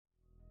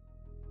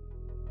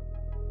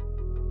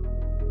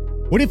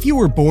What if you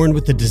were born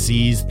with a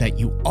disease that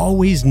you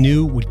always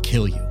knew would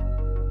kill you?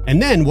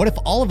 And then what if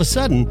all of a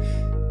sudden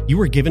you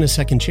were given a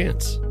second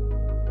chance?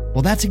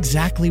 Well, that's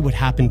exactly what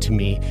happened to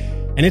me.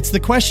 And it's the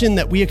question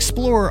that we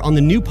explore on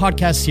the new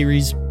podcast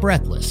series,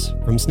 Breathless,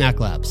 from Snack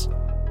Labs.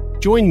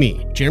 Join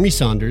me, Jeremy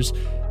Saunders,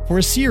 for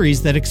a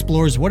series that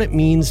explores what it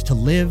means to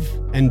live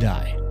and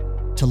die,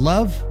 to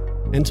love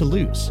and to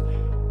lose,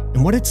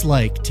 and what it's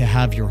like to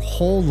have your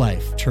whole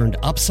life turned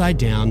upside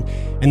down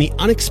and the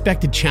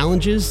unexpected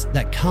challenges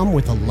that come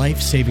with a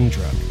life-saving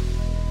drug.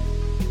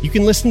 You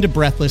can listen to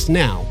Breathless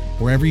now,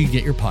 wherever you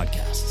get your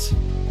podcasts.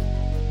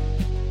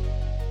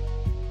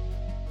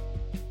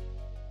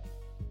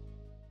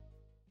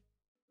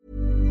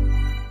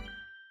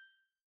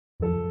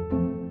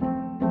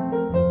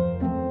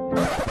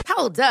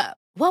 Hold up.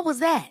 What was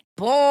that?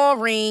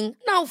 Boring.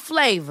 No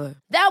flavor.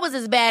 That was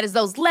as bad as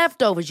those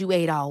leftovers you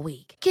ate all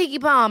week.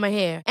 Keke Palmer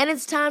here. And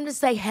it's time to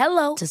say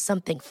hello to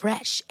something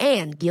fresh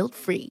and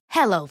guilt-free.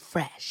 Hello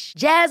Fresh.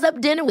 Jazz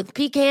up dinner with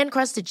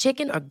pecan-crusted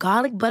chicken or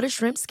garlic butter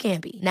shrimp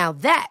scampi. Now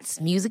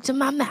that's music to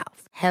my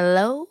mouth.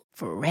 Hello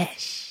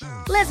Fresh.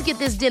 Let's get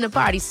this dinner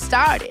party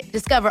started.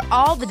 Discover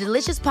all the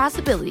delicious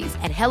possibilities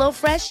at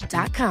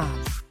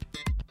hellofresh.com.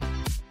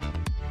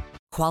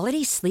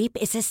 Quality sleep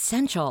is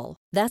essential.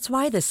 That's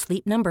why the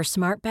Sleep Number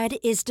Smart Bed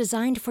is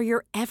designed for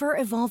your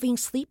ever-evolving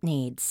sleep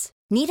needs.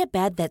 Need a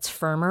bed that's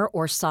firmer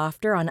or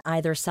softer on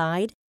either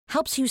side?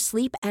 Helps you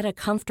sleep at a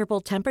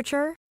comfortable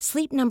temperature?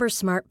 Sleep Number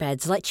Smart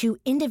Beds let you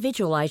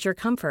individualize your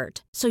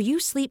comfort, so you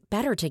sleep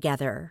better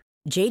together.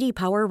 J.D.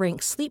 Power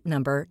ranks Sleep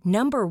Number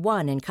number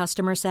 1 in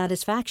customer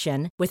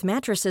satisfaction with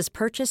mattresses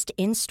purchased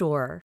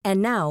in-store.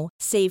 And now,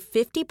 save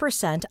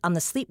 50% on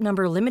the Sleep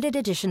Number Limited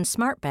Edition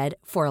Smart Bed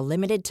for a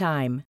limited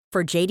time.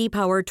 For J.D.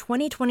 Power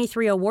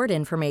 2023 award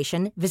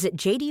information, visit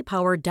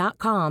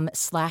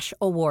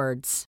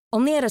jdpower.com/awards.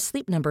 Only at a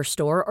Sleep Number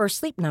store or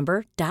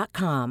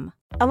sleepnumber.com.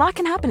 A lot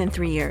can happen in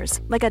 3 years,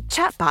 like a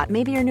chatbot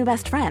may be your new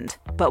best friend.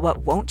 But what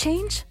won't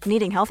change?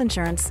 Needing health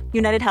insurance.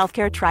 United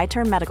Healthcare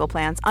Tri-Term Medical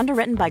Plans,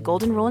 underwritten by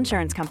Golden Rule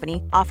Insurance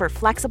Company, offer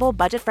flexible,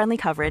 budget-friendly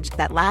coverage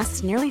that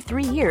lasts nearly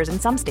 3 years in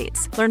some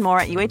states. Learn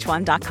more at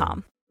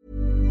uh1.com.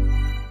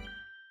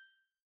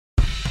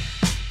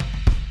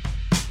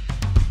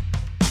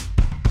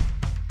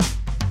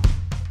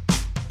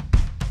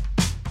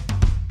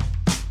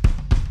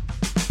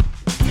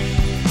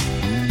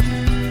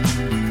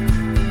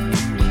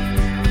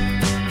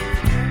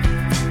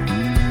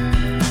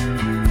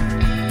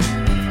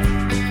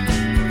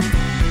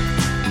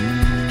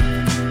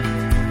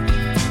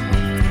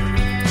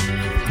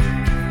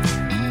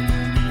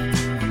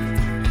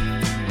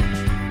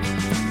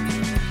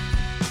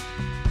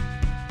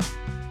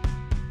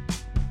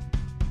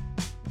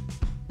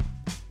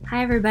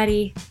 Hi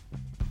everybody,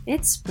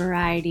 it's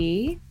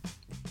Bridie,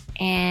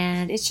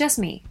 and it's just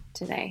me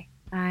today.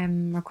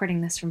 I'm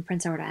recording this from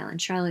Prince Edward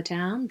Island,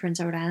 Charlottetown, Prince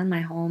Edward Island,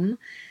 my home,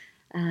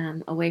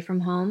 away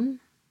from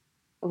home,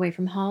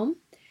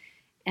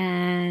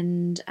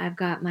 and I've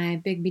got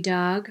my Bigby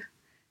dog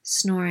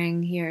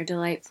snoring here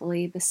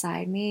delightfully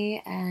beside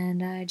me,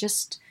 and I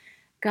just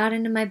got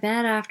into my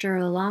bed after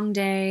a long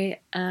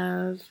day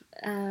of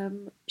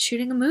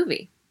shooting a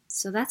movie,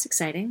 so that's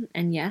exciting,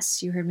 and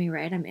yes, you heard me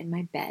right, I'm in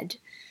my bed.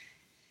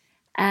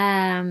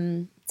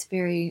 It's a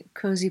very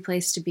cozy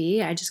place to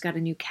be. I just got a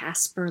new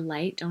Casper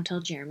light. Don't tell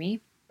Jeremy.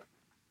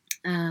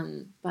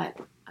 But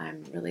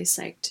I'm really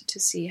psyched to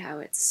see how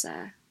it's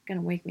going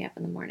to wake me up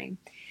in the morning.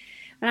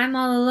 But I'm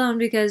all alone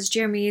because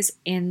Jeremy's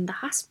in the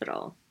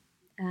hospital.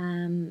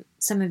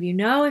 Some of you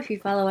know, if you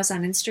follow us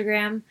on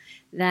Instagram,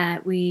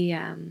 that we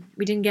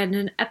didn't get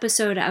an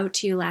episode out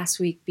to you last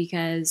week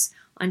because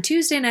on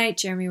Tuesday night,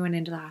 Jeremy went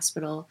into the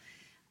hospital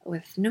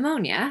with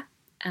pneumonia.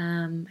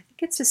 I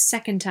think it's his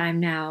second time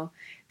now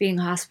being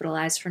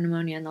hospitalized for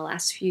pneumonia in the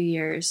last few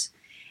years.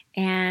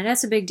 And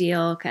that's a big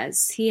deal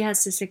because he has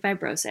cystic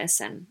fibrosis,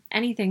 and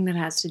anything that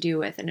has to do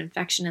with an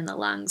infection in the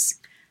lungs,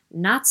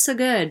 not so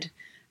good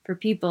for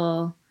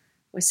people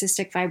with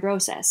cystic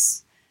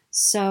fibrosis.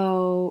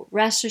 So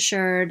rest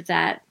assured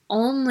that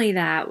only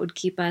that would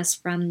keep us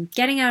from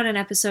getting out an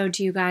episode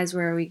to you guys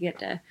where we get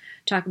to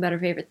talk about our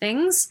favorite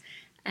things.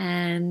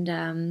 And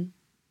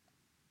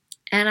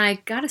I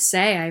gotta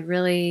say, I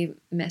really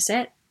miss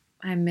it.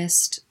 I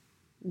missed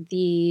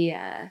the,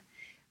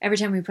 every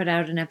time we put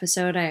out an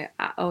episode, I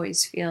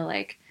always feel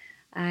like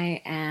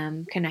I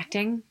am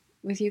connecting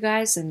with you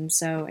guys and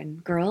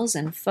girls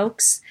and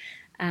folks.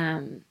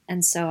 And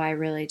so I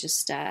really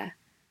just,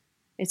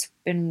 it's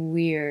been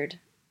weird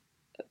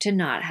to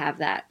not have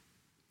that.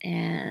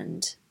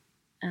 And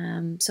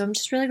so I'm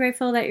just really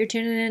grateful that you're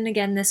tuning in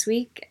again this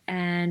week.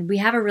 And we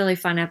have a really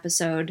fun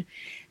episode.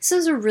 This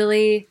is a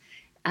really,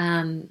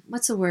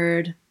 what's a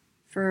word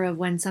for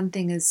when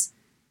something is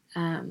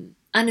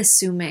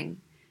unassuming?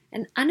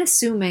 An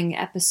unassuming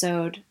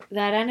episode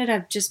that ended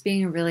up just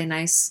being a really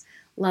nice,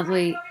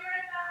 lovely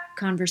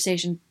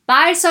conversation.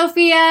 Bye,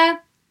 Sophia!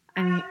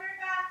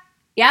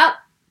 Yep.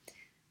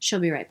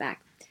 She'll be right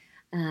back.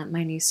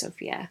 My niece,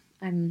 Sophia.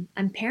 I'm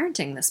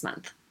parenting this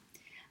month.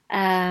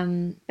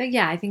 But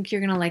yeah, I think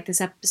you're going to like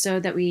this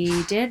episode that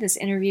we did, this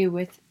interview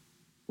with,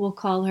 we'll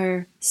call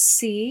her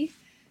C,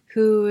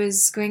 who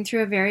is going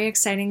through a very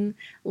exciting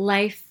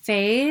life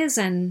phase,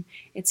 and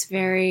it's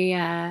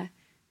very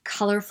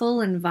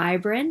colorful and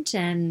vibrant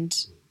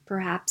and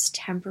perhaps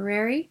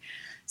temporary.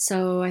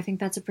 So I think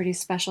that's a pretty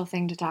special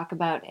thing to talk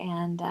about,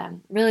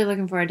 and really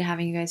looking forward to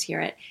having you guys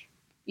hear it,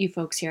 you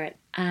folks hear it.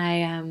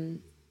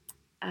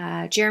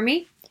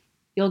 Jeremy,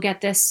 you'll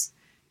get this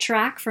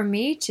track from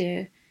me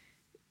to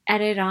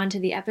edit onto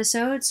the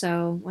episode,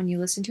 so when you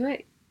listen to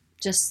it,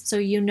 just so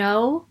you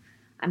know,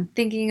 I'm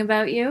thinking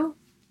about you,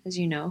 as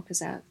you know,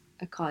 because I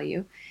call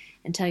you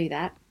and tell you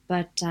that,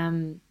 but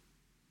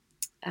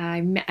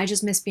I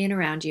just miss being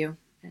around you,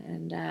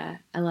 and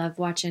I love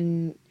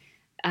watching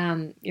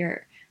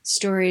your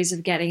stories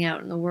of getting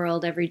out in the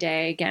world every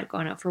day,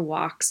 going out for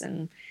walks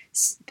and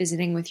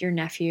visiting with your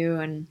nephew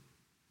and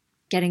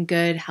getting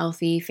good,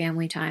 healthy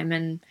family time,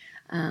 and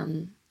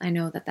I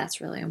know that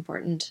that's really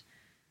important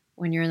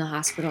when you're in the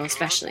hospital,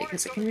 especially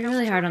because it can be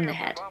really hard on the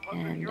head.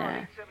 And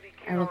I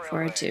look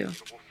forward to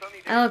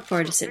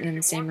sitting in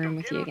the same room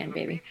with you again,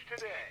 baby.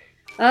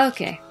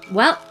 Okay,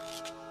 well,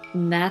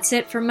 that's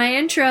it for my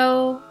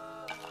intro.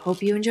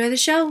 Hope you enjoy the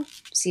show.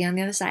 See you on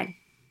the other side.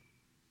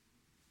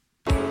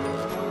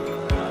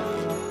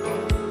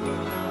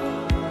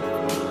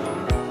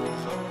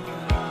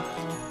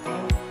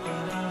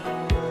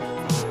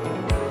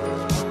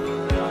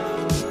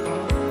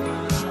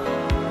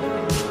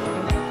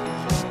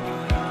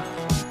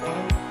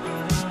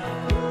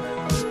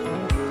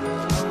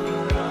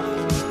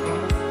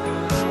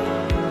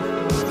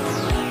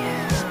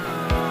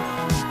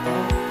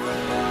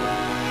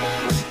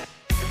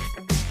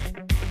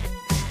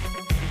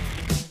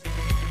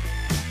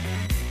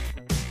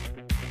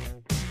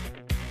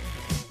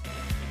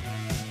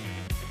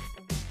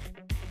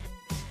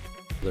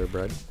 There,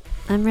 bread.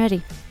 I'm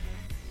ready.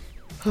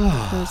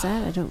 Close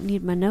that. I don't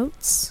need my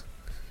notes.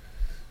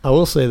 I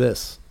will say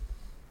this.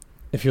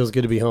 It feels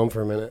good to be home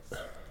for a minute.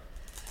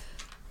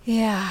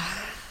 Yeah.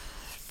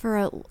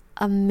 For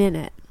a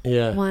minute.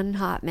 Yeah. One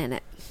hot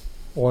minute.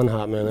 One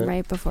hot minute.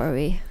 Right before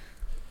we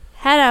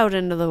head out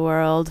into the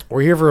world.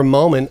 We're here for a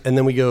moment, and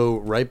then we go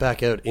right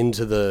back out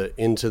into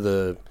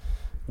the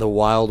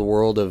wild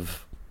world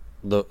of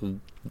the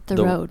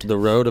road. The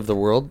road of the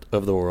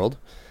world.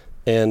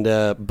 And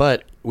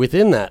but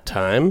within that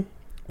time,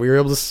 we were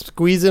able to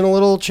squeeze in a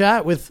little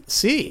chat with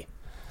C.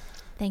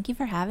 Thank you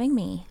for having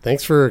me.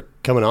 Thanks for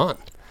coming on.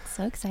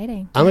 So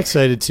exciting. I'm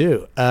excited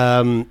too.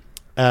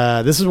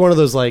 This is one of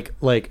those like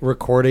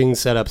recording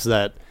setups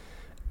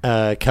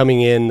that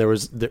coming in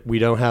we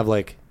don't have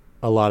like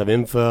a lot of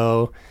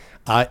info.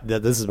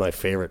 This is my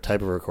favorite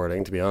type of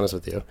recording, to be honest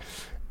with you.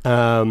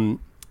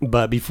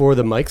 But before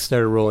the mic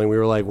started rolling, we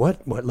were like,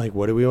 what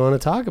do we want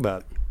to talk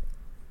about?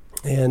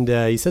 And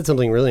you said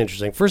something really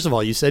interesting. First of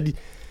all, you said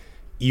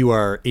you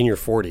are in your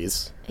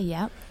 40s.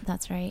 Yep,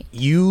 that's right.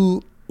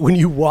 When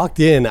you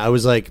walked in, I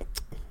was like,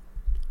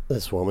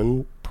 this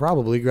woman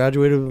probably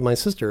graduated with my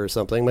sister or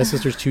something. My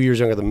sister's 2 years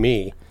younger than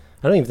me.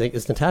 I don't even think,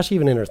 is Natasha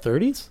even in her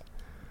 30s?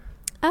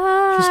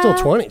 She's still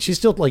 20. She's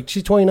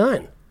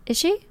 29. Is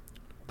she?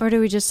 Or do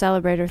we just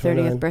celebrate her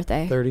 30th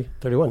birthday? 30,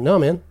 31. No,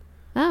 man.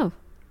 Oh,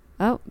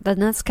 then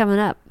that's coming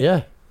up.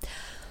 Yeah.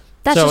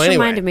 That just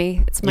reminded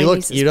me. It's my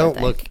niece's You don't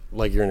birthday. look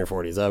like you're in your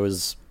 40s. I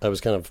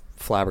was kind of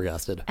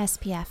flabbergasted.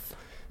 SPF.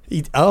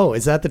 Oh,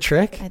 is that the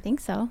trick? I think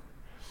so.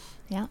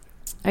 Yeah.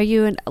 Are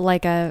you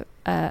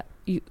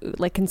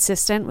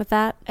consistent with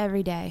that?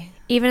 Every day.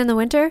 Even in the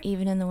winter?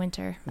 Even in the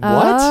winter.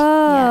 What?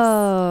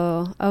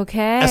 Oh,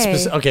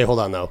 yes. Okay. Okay, hold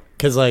on though,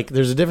 because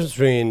there's a difference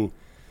between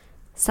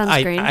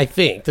sunscreen. I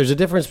think there's a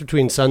difference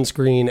between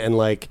sunscreen and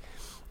like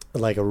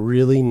a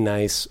really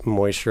nice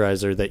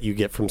moisturizer that you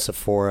get from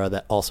Sephora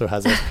that also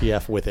has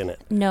SPF within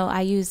it. No,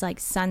 I use like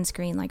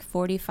sunscreen, like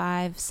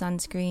 45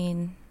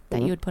 sunscreen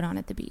that you would put on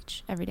at the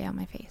beach every day on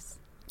my face.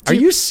 Are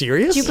you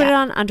serious? Do you put it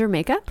on under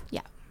makeup?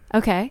 Yeah.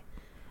 Okay.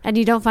 And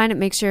you don't find it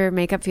makes your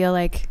makeup feel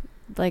like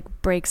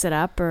breaks it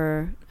up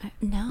or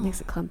makes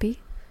it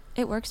clumpy?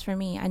 It works for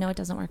me. I know it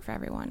doesn't work for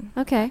everyone.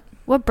 Okay.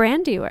 What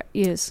brand do you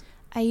use?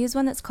 I use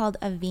one that's called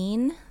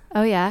Avene.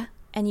 Oh, yeah.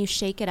 And you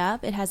shake it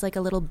up. It has like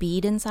a little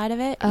bead inside of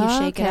it. Oh, you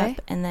shake okay. it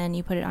up and then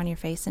you put it on your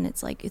face, and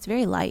it's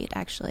very light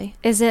actually.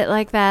 Is it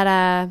like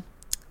that?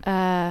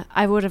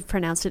 I would have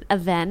pronounced it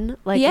Avene.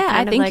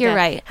 I think you're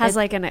right. Has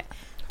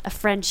a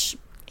French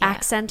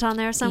accent on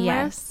there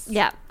somewhere. Yes.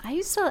 Yeah. I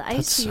used to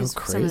use some of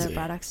crazy. their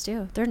products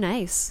too. They're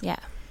nice. Yeah.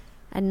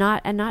 And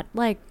not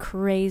like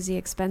crazy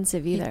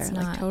expensive either. It's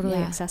like not, totally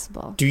yeah.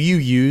 accessible. Do you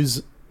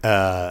use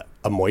a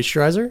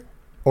moisturizer,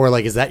 or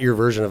is that your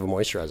version of a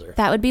moisturizer?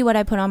 That would be what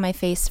I put on my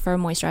face for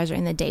moisturizer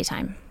in the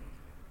daytime.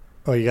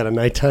 Oh, you got a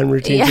nighttime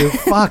routine too?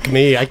 Fuck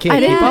me, I can't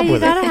keep up you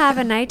with gotta it. have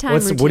a nighttime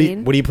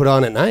routine. What do you put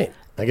on at night?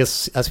 I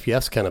guess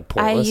SPF's kind of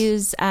pointless. I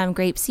use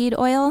grapeseed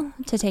oil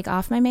to take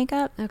off my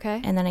makeup.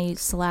 Okay. And then I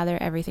slather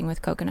everything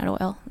with coconut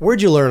oil.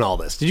 Where'd you learn all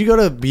this? Did you go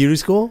to beauty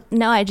school?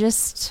 No, I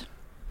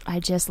I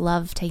just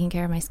love taking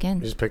care of my You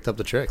skin. just picked up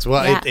the tricks.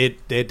 Well, Yeah.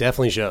 it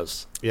definitely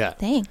shows. Yeah.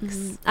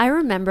 Thanks. I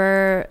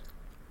remember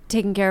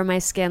taking care of my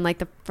skin, like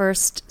the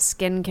first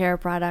skincare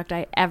product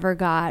I ever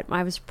got.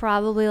 I was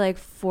probably like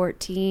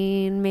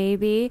 14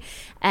 maybe,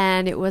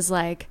 and it was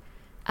like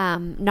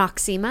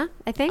Noxzema,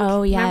 I think.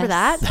 Oh, yes. Remember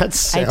that? That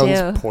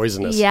sounds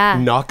poisonous. Yeah.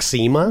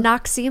 Noxzema?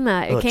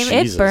 Noxzema. Oh, It came.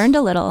 Jesus. It burned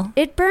a little.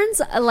 It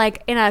burns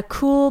like in a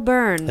cool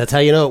burn. That's how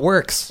you know it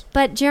works.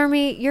 But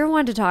Jeremy, you're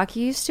one to talk.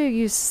 You used to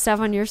use stuff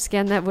on your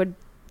skin that would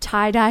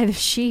tie-dye the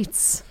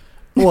sheets.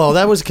 Well,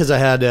 that was because I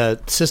had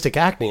cystic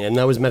acne, and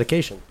that was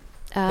medication.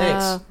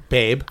 Thanks,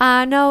 babe.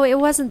 No, it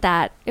wasn't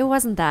that. It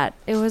wasn't that.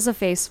 It was a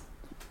face.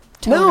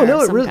 No, toner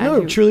of some kind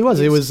it you truly was.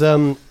 used.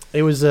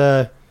 It was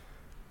like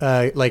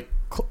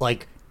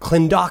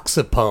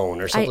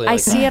clindoxepone or something. I like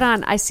see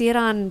that. I see it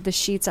on the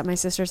sheets at my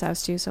sister's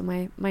house too. So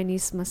my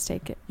niece must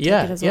take it.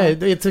 Yeah, take it as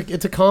well.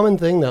 it's a common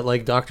thing that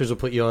like doctors will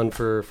put you on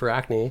for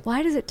acne.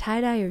 Why does it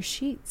tie dye your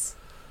sheets?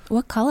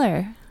 What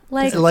color?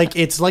 Like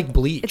It's like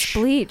bleach. It's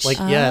bleach. Like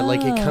yeah,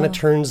 like it kind Oh. of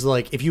turns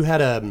like if you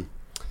had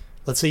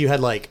let's say you had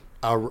like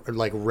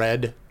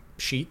red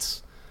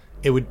sheets,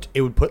 it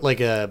would put like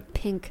a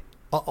pink.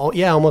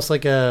 almost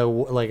like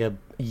a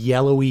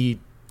yellowy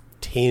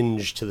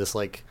tinge to this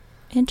like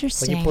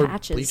Interesting. poured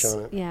Patches. bleach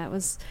on it. Yeah, it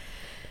was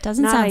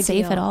Doesn't not sound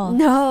safe ideal. at all.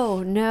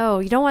 No,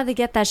 you don't want to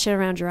get that shit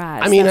around your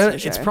eyes. I mean,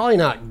 that's for it's sure. probably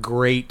not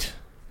great,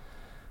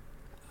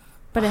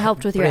 but it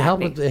helped with but your it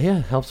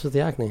acne. helps with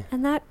the acne.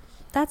 And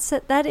that's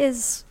it. That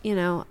is,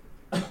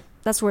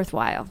 that's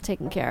worthwhile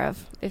taking care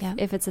of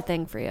if it's a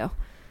thing for you.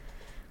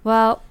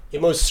 Well,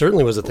 It most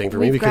certainly was a thing for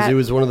me We've because got- it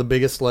was one of the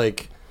biggest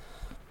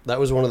that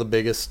was one of the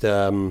biggest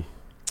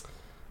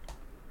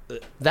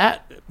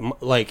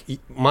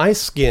my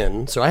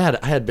skin. So I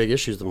had big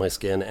issues with my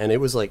skin, and it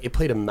was like it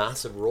played a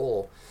massive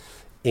role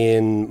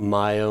in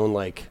my own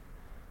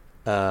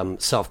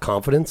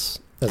self-confidence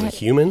as a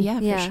human. Yeah,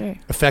 Yeah. for sure.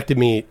 Affected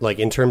me like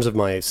in terms of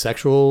my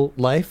sexual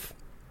life,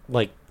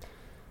 like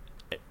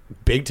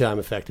big time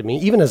affected me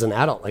even as an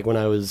adult, like when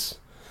I was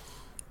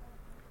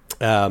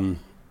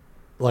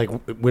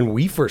when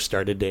we first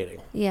started dating.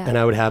 Yeah. And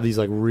I would have these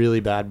like really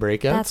bad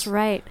breakups. that's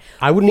right.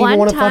 I wouldn't even One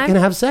want to time- fucking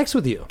have sex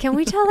with you. Can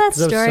we tell that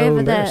 'Cause I was story so of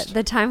embarrassed.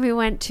 the time we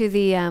went to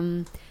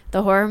the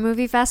horror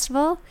movie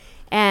festival,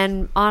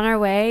 and on our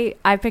way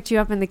I picked you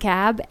up in the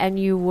cab, and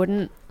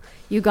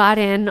you got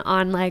in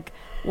on like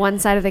one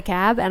side of the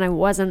cab, and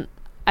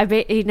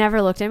he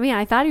never looked at me.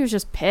 I thought he was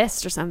just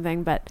pissed or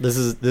something, but This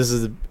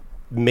is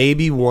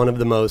maybe one of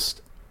the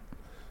most,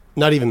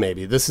 not even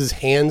maybe, this is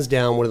hands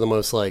down one of the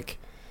most like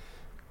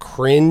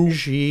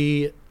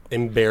cringy,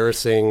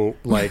 embarrassing,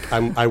 like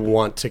I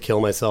want to kill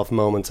myself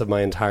moments of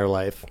my entire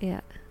life.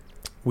 yeah.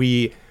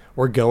 We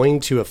were going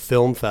to a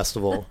film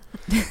festival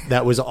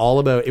that was all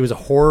about, it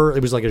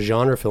was like a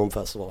genre film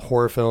festival,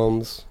 horror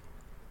films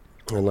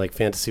and like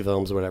fantasy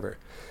films or whatever.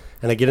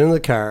 And I get into the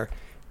car,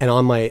 and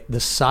on the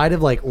side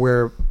of like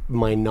where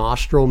my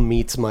nostril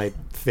meets my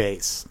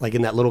face, like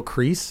in that little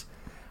crease,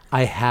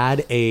 I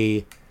had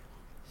a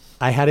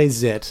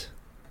zit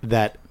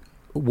that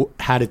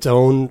had its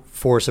own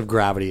force of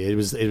gravity. It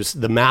was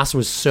the mass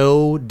was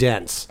so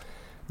dense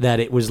that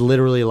it was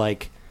literally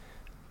like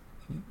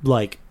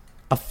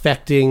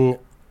affecting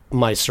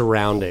my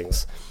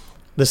surroundings.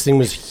 This thing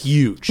was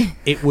huge.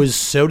 It was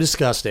so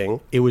disgusting.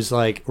 It was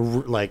like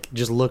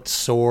just looked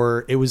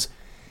sore. It was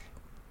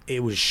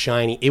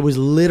shiny. It was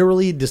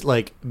literally just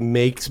like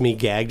makes me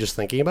gag just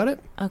thinking about it.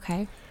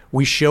 Okay.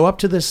 We show up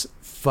to this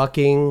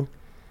fucking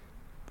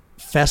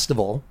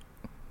festival,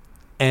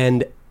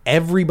 and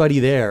everybody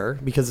there,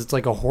 because it's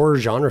like a horror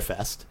genre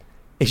fest,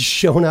 is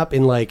shown up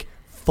in like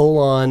full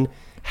on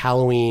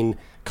Halloween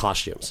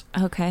costumes.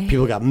 Okay.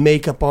 People got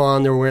makeup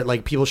on. There were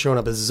like people showing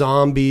up as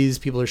zombies.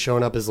 People are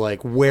showing up as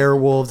like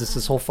werewolves. It's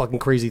this whole fucking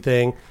crazy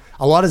thing.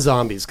 A lot of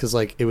zombies, because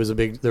like there was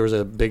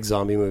a big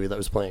zombie movie that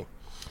was playing.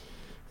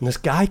 And this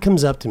guy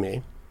comes up to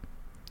me,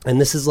 and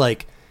this is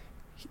like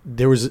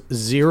there was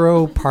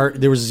zero part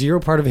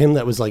of him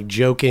that was like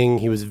joking.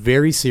 He was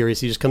very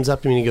serious. He just comes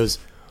up to me and he goes,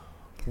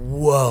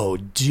 "Whoa,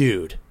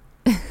 dude,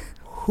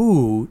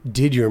 who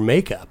did your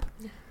makeup?"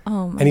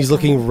 Oh my And he's God.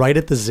 looking right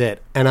at the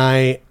zit, and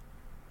I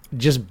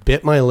just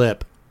bit my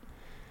lip,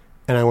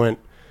 and I went,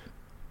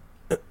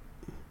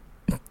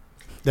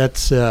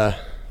 "That's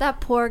That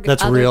poor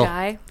that's other real.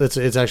 guy.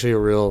 It's actually a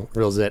real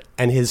zit."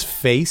 And his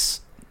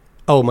face,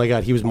 oh my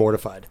God, he was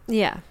mortified.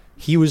 Yeah.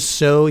 He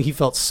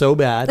felt so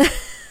bad.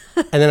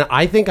 And then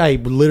I think I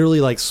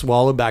literally like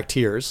swallowed back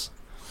tears,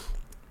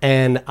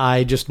 and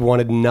I just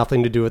wanted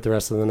nothing to do with the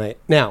rest of the night.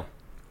 Now,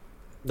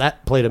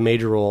 that played a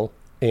major role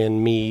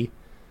in me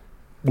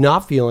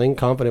not feeling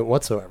confident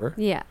whatsoever.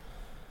 Yeah.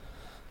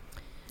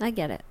 I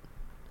get it.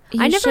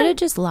 You I never- should have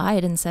just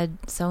lied and said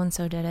so and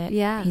so did it.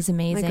 Yeah, He's my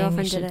amazing. You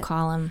girlfriend did should it.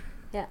 call him.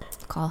 Yeah.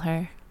 Call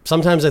her.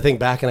 Sometimes I think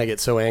back and I get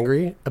so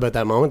angry about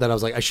that moment that I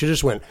was like, I should have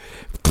just went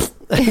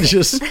and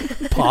just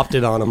popped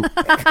it on him.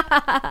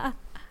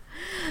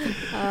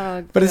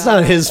 Oh, But it's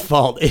not his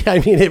fault. I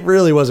mean, it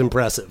really was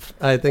impressive.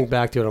 I think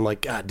back to it, I'm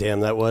like, God damn,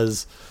 that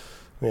was,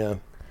 yeah.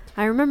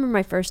 I remember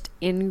my first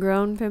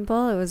ingrown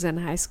pimple. It was in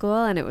high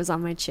school and it was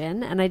on my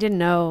chin, and I didn't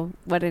know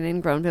what an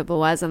ingrown pimple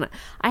was. And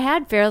I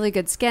had fairly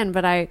good skin,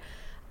 but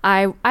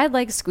I'd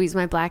like squeeze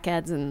my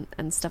blackheads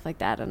and stuff like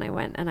that. And I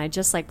went and I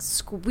just like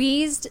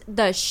squeezed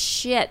the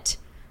shit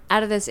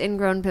out of this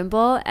ingrown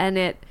pimple, and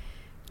it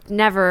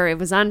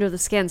was under the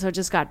skin. So it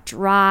just got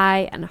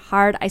dry and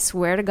hard. I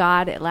swear to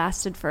God, it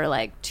lasted for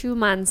like 2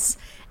 months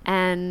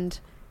and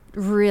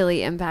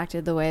really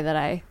impacted the way that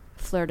I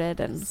flirted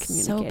and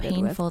communicated. So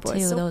painful with boys.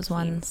 too, So those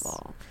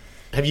painful. ones.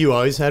 Have you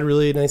always had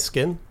really nice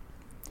skin?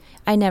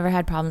 I never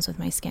had problems with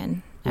my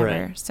skin ever.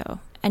 Right. So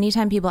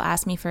anytime people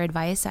ask me for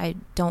advice, I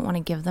don't want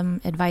to give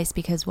them advice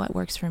because what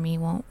works for me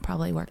won't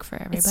probably work for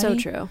everybody. It's so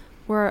true.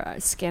 Our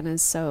skin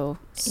is so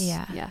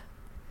yeah.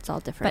 It's all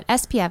different. But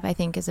SPF, I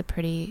think, is a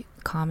pretty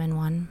common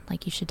one.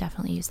 Like, you should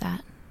definitely use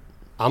that.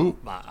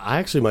 I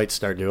actually might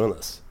start doing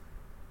this.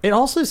 It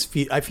also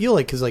I feel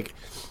like, because like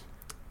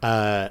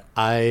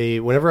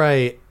whenever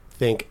I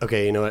think,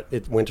 okay, you know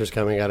what, winter's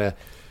coming, gotta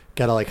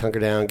like hunker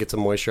down, get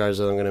some moisturizer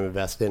that I'm gonna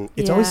invest in.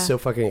 It's always so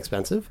fucking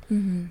expensive.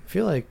 Mm-hmm. I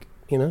feel like,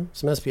 you know,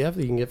 some SPF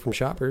that you can get from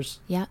Shoppers.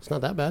 Yeah, it's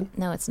not that bad.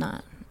 No, it's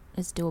not.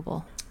 It's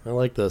doable. I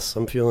like this.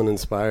 I'm feeling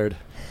inspired.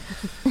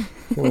 I'm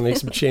gonna make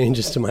some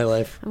changes to my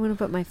life. I'm gonna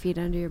put my feet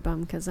under your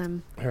bum because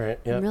I'm all right.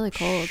 Yeah, I'm really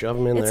cold. Shove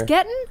them in there. It's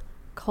getting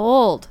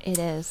cold. It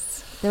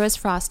is. There was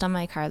frost on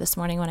my car this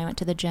morning when I went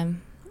to the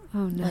gym.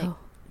 Oh no! Like,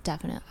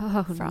 definite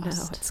frost.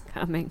 No, it's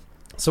coming.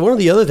 So one of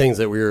the other things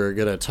that we were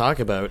going to talk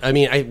about, I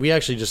mean, we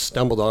actually just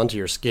stumbled onto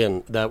your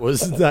skin. I don't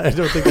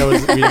think that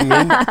was, we didn't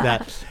mean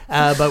that.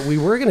 But we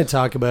were going to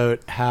talk about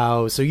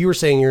how, so you were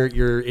saying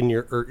you're in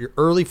your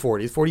early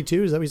 40s,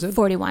 42, is that what you said?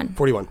 41.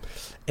 41.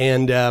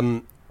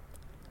 And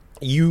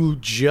you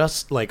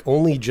just, like,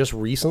 only just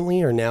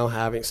recently are now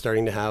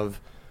starting to have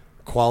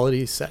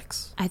quality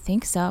sex? I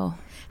think so.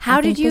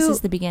 How did you? This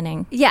is the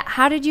beginning. Yeah.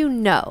 How did you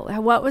know?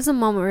 What was the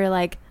moment where you're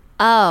like,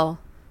 oh,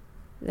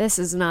 this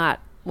is not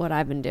what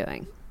I've been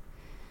doing?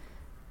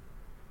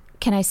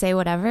 Can I say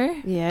whatever?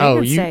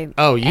 Yeah.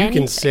 You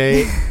can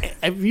say.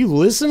 Have you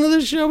listened to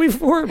this show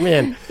before,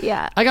 man?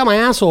 Yeah. I got my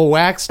asshole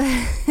waxed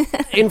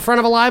in front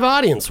of a live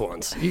audience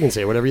once. You can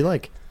say whatever you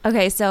like.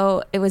 Okay,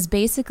 so it was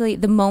basically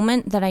the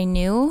moment that I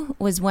knew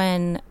was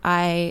when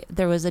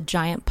there was a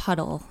giant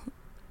puddle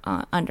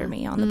under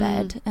me on the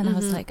bed, and I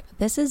was like,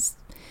 "This is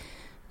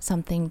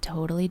something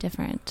totally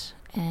different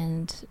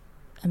and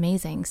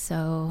amazing."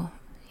 So.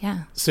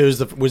 Yeah. So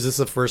was this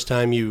the first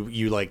time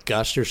you like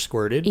gushed or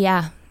squirted?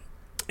 Yeah.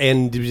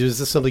 And was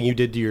this something you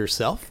did to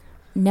yourself?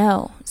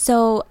 No.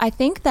 So I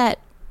think that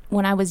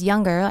when I was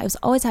younger, I was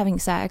always having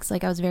sex.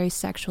 Like, I was very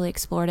sexually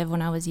explorative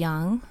when I was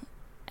young,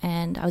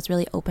 and I was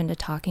really open to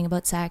talking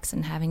about sex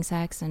and having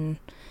sex and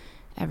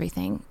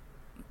everything.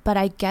 But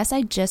I guess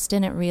I just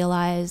didn't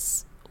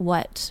realize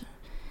what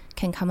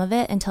can come of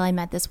it until I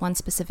met this one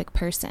specific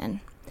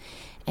person.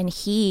 And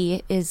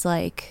he is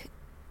like,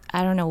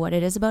 I don't know what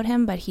it is about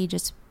him, but he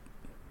just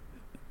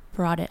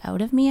brought it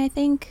out of me, I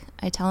think.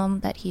 I tell him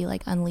that he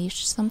like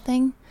unleashed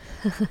something.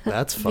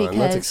 That's fun.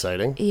 That's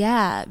exciting.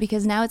 Yeah,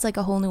 because now it's like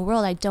a whole new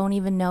world. I don't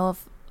even know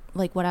if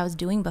like what I was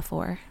doing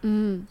before.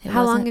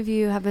 How long have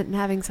you been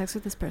having sex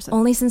with this person?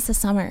 Only since the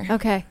summer.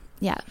 Okay.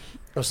 Yeah.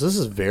 Oh, so this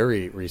is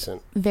very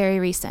recent. Very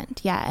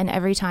recent. Yeah, and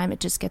every time it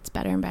just gets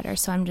better and better.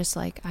 So I'm just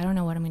like, I don't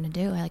know what I'm going to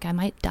do. Like, I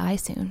might die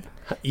soon.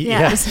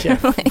 Yeah.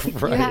 Right.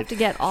 You have to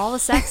get all the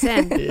sex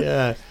in.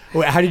 Yeah.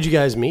 Wait, how did you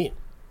guys meet?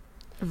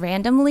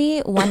 Randomly,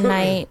 one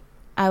night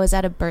I was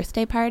at a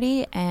birthday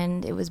party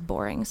and it was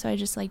boring. So I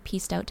just like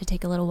pieced out to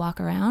take a little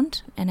walk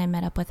around, and I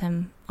met up with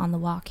him on the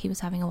walk. He was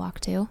having a walk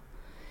too.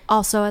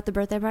 Also at the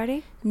birthday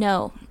party?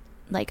 No.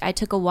 Like, I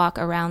took a walk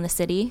around the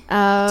city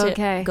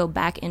to go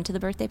back into the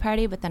birthday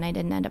party, but then I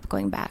didn't end up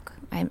going back.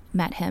 I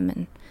met him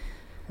and...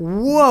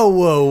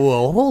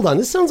 Whoa. Hold on.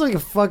 This sounds like a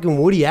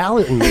fucking Woody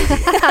Allen movie.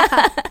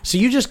 So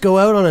you just go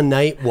out on a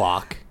night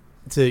walk.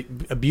 It's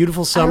a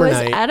beautiful summer night.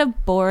 I was at a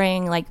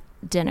boring, like,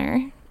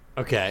 dinner.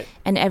 Okay.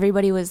 And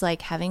everybody was,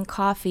 like, having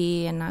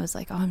coffee, and I was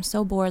like, oh, I'm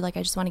so bored. Like,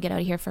 I just want to get out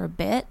of here for a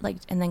bit, like,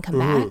 and then come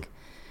back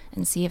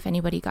and see if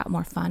anybody got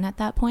more fun at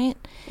that point.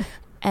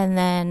 And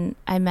then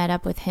I met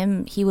up with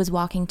him. He was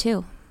walking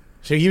too.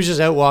 So he was just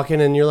out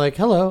walking and you're like,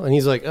 hello. And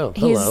he's like, oh,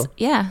 hello.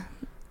 Yeah.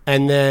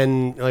 And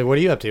then, like, what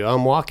are you up to?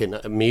 I'm walking.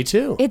 Me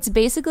too. It's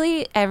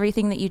basically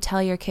everything that you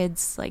tell your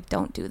kids, like,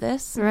 don't do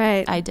this.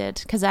 Right. I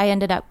did. Because I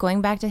ended up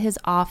going back to his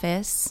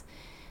office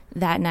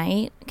that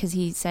night because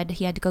he said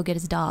he had to go get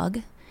his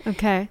dog.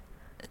 Okay.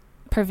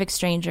 Perfect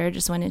stranger,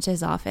 just went into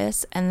his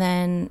office. And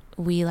then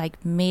we,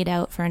 like, made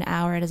out for an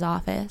hour at his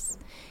office.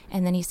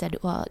 And then he said,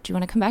 well, do you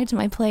want to come back to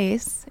my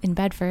place in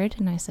Bedford?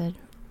 And I said,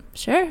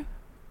 sure.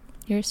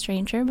 You're a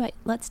stranger, but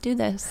let's do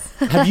this.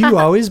 Have you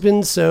always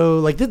been so,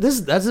 like, that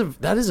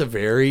is a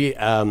very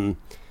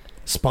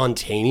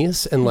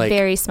spontaneous and, like...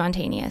 Very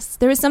spontaneous.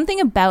 There was something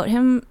about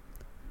him,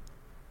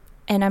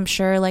 and I'm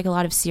sure, like, a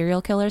lot of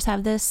serial killers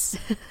have this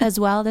as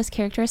well, this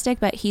characteristic,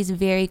 but he's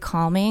very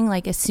calming.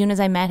 Like, as soon as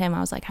I met him,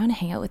 I was like, I want to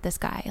hang out with this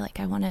guy. Like,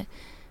 I want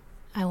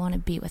I want to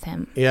be with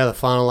him. Yeah, the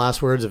final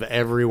last words of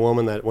every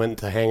woman that went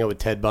to hang out with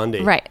Ted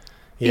Bundy. Right.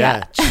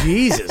 Yeah.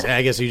 Jesus.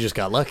 I guess you just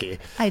got lucky.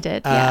 I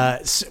did. Yeah.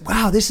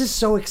 Wow, this is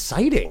so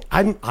exciting.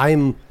 I'm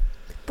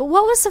But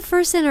what was the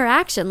first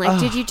interaction? Like,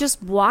 did you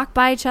just walk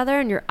by each other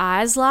and your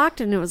eyes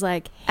locked and it was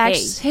like, hey?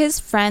 Actually, his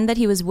friend that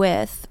he was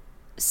with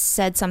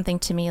said something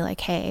to me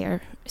like, hey,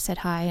 or said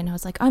hi. And I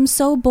was like, I'm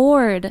so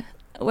bored.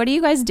 What are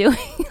you guys doing?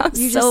 I'm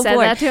You so just said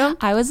bored. that to him?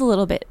 I was a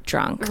little bit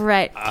drunk.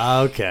 Right.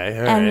 okay.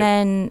 All right. And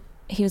then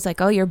he was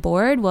like, oh, you're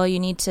bored? Well, you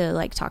need to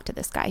like talk to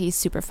this guy. He's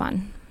super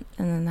fun.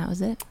 And then that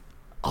was it.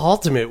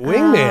 Ultimate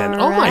wingman.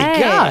 All Oh my right.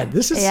 God.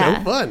 This is Yeah.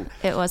 so fun.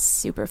 It was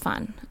super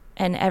fun.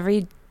 And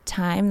every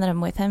time that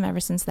I'm with him ever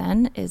since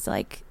then is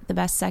like the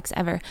best sex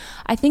ever.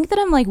 I think that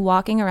I'm like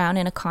walking around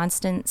in a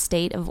constant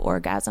state of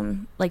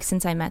orgasm like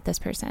since I met this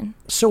person.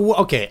 So,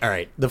 okay. All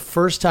right. The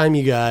first time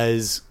you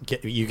guys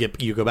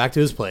you go back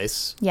to his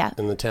place. Yeah.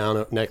 In the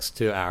town next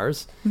to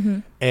ours. Mm-hmm.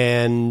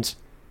 And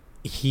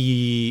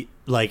he,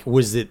 like,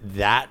 was it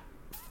that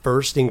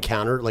first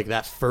encounter, like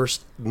that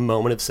first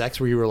moment of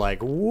sex where you were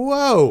like,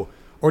 whoa?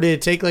 Or did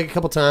it take like a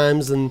couple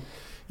times and,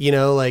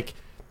 like,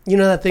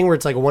 that thing where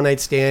it's like a one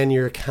night stand,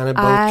 you're kind of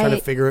both trying to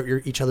figure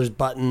out each other's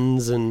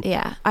buttons and.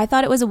 Yeah. I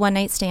thought it was a one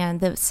night stand.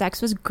 The sex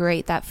was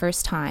great that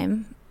first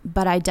time,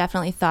 but I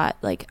definitely thought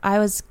like I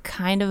was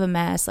kind of a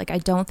mess. Like I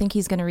don't think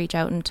he's going to reach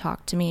out and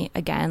talk to me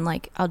again.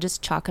 Like I'll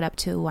just chalk it up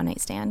to a one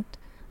night stand,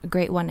 a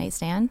great one night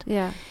stand.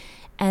 Yeah.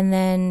 And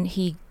then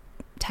he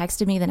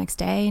texted me the next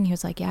day and he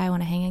was like, yeah, I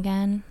want to hang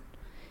again.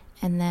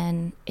 And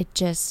then it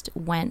just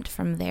went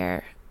from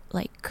there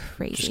like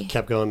crazy. Just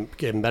kept going,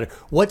 getting better.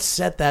 What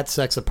set that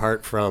sex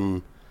apart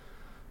from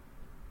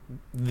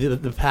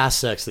the past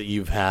sex that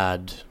you've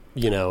had,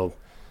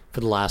 for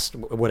the last,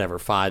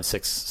 5,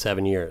 6,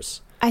 7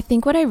 years? I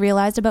think what I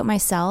realized about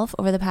myself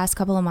over the past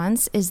couple of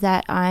months is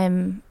that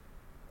I'm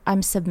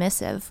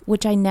submissive,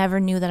 which I never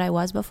knew that I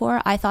was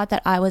before. I thought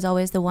that I was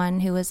always the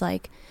one who was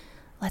like,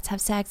 let's have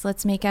sex,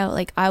 let's make out.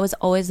 Like I was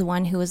always the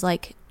one who was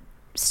like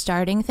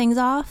starting things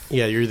off.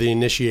 Yeah, you're the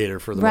initiator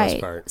for the most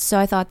part. So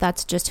I thought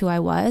that's just who I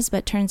was,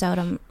 but turns out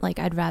I'm like,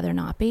 I'd rather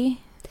not be.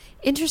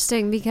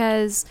 Interesting,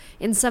 because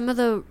in some of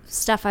the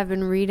stuff I've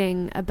been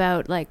reading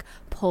about like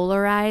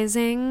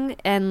polarizing,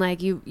 and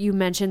like you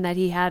mentioned that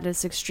he had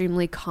this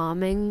extremely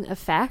calming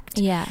effect.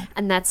 Yeah.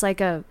 And that's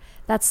like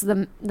that's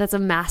a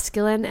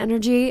masculine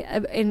energy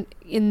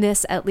in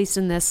this, at least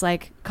in this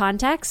like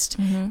context.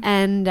 Mm-hmm.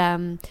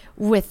 And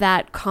with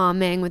that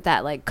calming, with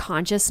that like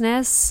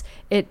consciousness,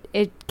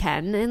 it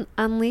can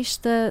unleash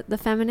the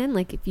feminine.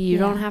 Like if you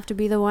don't have to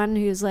be the one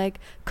who's like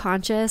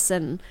conscious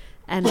and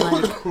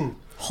like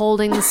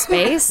holding the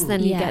space,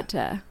 then you get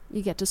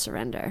to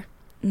surrender.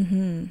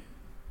 Mm-hmm.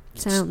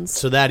 Sounds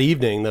so. That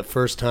evening, the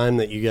first time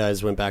that you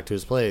guys went back to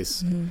his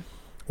place, Mm-hmm.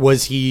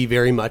 was he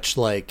very much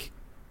like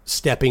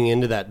stepping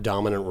into that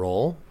dominant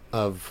role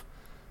of?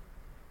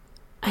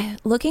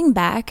 Looking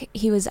back,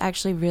 he was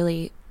actually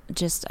really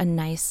just a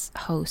nice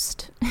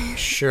host.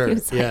 Sure. He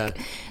was yeah. like,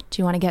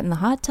 do you want to get in the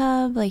hot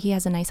tub? Like he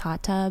has a nice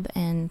hot tub,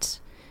 and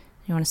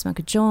you want to smoke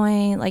a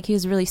joint? Like he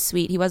was really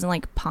sweet. He wasn't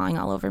like pawing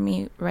all over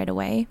me right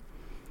away.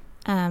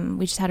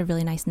 We just had a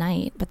really nice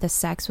night, but the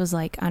sex was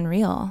like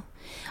unreal.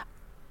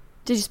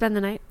 Did you spend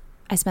the night?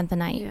 I spent the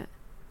night. Yeah.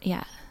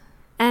 Yeah.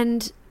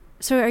 And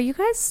so are you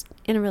guys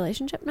in a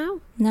relationship now?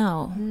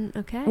 No.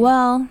 Okay.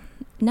 Well,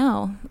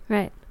 no.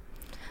 Right.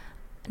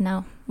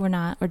 No, we're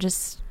not. We're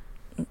just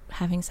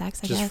having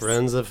sex, I Just guess.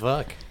 friends that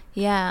fuck.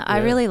 Yeah, I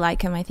really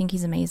like him. I think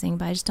he's amazing,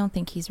 but I just don't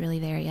think he's really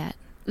there yet.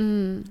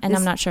 And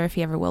I'm not sure if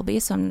he ever will be,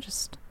 so I'm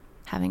just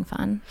having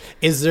fun.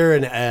 Is there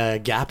a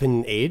gap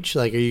in age?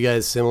 Like, are you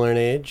guys similar in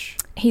age?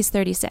 He's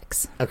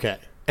 36. Okay.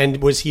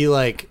 And was he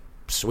like,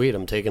 sweet,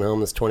 I'm taking home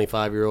this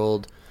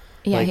 25-year-old?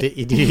 Yeah. Like,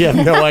 did you have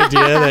no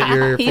idea that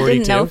you're 42? He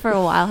didn't know for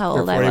a while how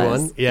Or old I 41?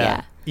 was.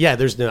 Yeah. Yeah,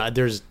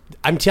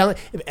 I'm telling,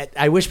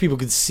 I wish people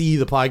could see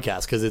the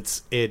podcast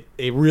because it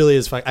really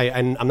is fun.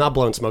 I'm not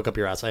blowing smoke up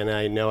your ass, and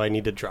I know I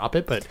need to drop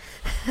it, but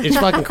it's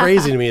fucking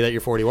crazy to me that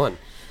you're 41.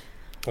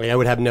 Like, I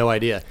would have no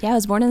idea. Yeah, I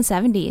was born in the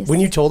 70s. When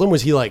you told him,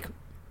 was he like,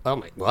 oh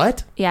my,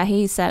 what? Yeah,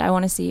 he said, I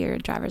want to see your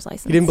driver's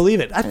license. He didn't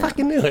believe it. I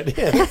fucking knew it.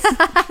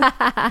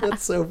 Yeah.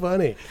 That's so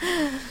funny.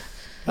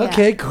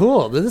 Okay,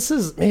 cool. This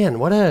is, man,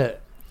 what a...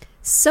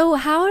 So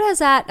how has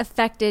that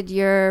affected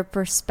your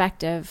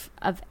perspective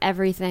of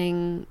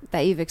everything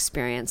that you've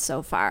experienced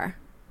so far?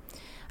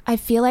 I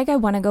feel like I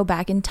want to go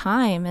back in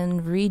time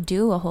and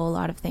redo a whole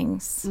lot of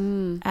things.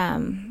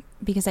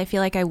 Because I feel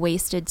like I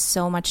wasted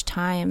so much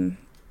time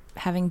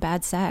having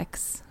bad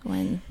sex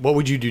when... What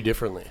would you do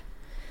differently?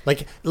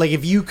 Like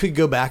if you could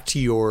go back to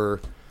your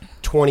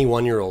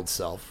 21-year-old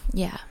self...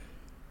 Yeah.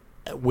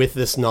 With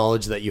this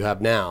knowledge that you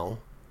have now,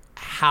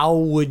 how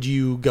would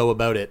you go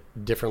about it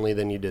differently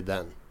than you did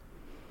then?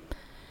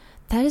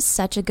 That is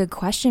such a good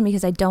question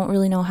because I don't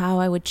really know how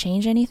I would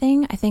change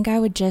anything. I think I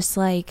would just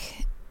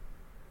like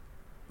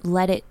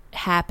let it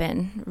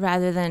happen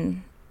rather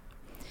than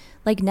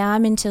like now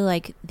I'm into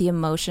like the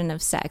emotion of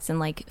sex and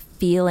like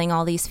feeling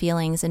all these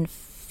feelings and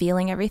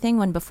feeling everything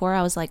when before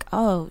I was like,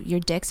 oh, your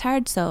dick's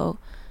hard, so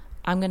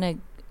I'm going to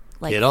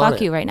like Get on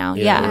fuck it. you right now.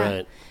 Yeah, Yeah.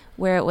 right.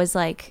 Where it was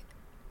like,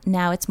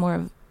 now it's more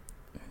of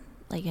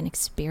like an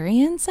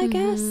experience, I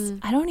guess.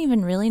 I don't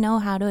even really know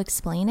how to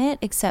explain it,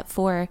 except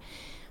for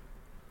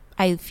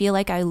I feel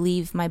like I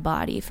leave my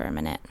body for a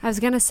minute. I was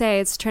going to say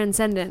it's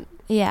transcendent.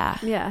 Yeah.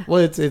 Yeah.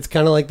 Well, it's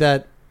kind of like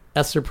that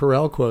Esther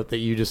Perel quote that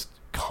you just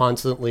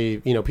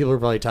constantly, you know, people are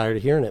probably tired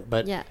of hearing it,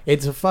 but Yeah.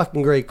 it's a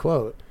fucking great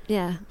quote.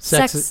 Yeah.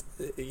 Sex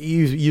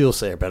you'll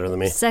say it better than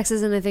me. Sex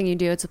isn't a thing you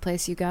do, it's a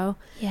place you go.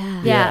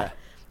 Yeah. Yeah.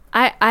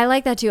 I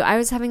like that too. I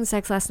was having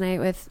sex last night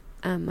with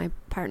my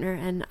partner,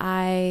 and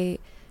I,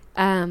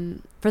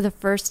 for the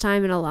first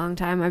time in a long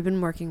time, I've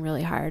been working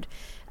really hard.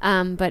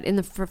 But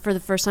for the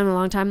first time in a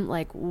long time,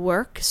 like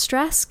work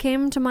stress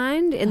came to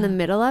mind in the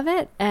middle of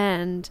it.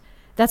 And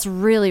that's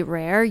really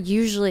rare.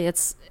 Usually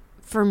it's,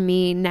 for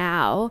me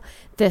now,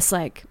 this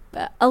like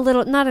a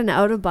little, not an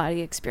out of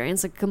body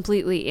experience, like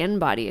completely in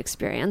body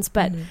experience,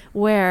 but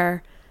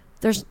where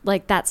there's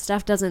like that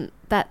stuff doesn't,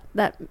 that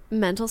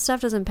mental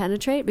stuff doesn't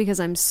penetrate because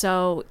I'm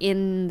so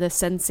in the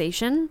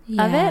sensation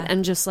of it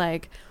and just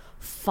like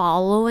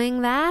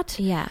following that.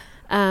 Yeah.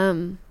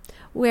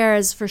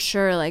 Whereas for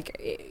sure,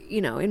 like, you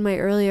know, in my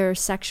earlier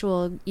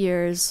sexual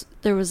years,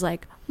 there was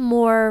like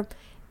more,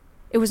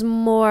 it was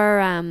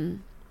more,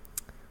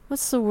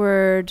 what's the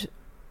word?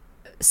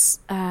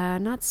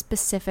 Not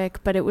specific,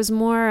 but it was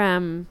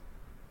more,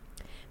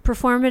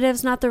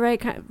 performative's not the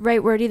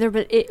right word either,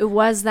 but it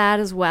was that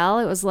as well.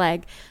 It was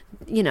like,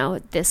 you know,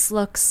 this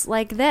looks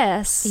like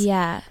this.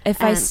 Yeah.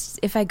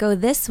 If I go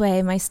this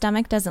way, my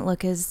stomach doesn't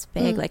look as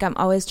big. Like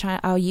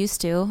I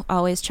used to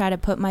always try to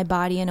put my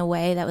body in a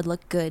way that would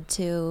look good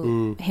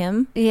to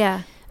him.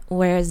 Yeah.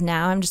 Whereas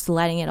now I'm just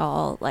letting it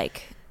all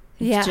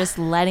just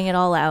letting it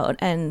all out,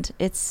 and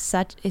it's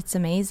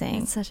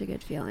amazing. It's such a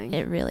good feeling.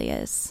 It really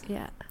is.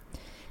 Yeah.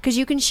 Because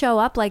you can show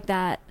up like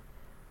that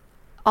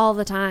all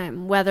the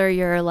time, whether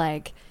you're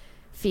like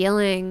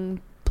feeling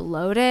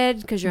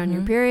bloated because you're on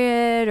your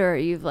period, or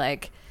you've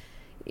like,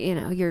 you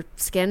know, your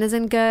skin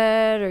isn't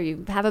good, or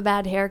you have a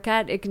bad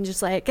haircut. It can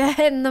just like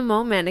in the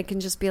moment, it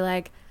can just be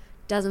like,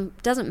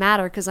 doesn't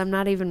matter because I'm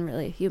not even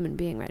really a human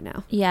being right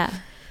now. Yeah.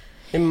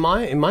 In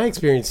my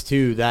experience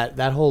too,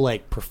 that whole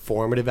like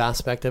performative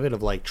aspect of it,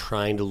 of like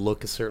trying to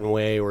look a certain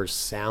way or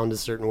sound a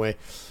certain way,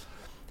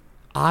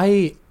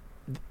 I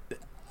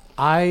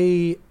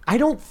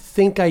don't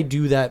think I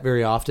do that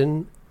very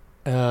often,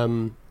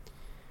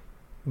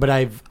 but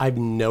I've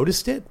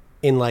noticed it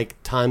in like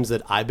times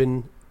that I've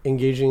been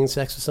engaging in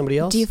sex with somebody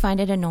else. Do you find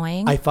it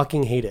annoying? I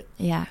fucking hate it.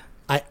 Yeah.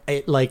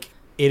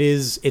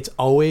 It's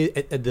always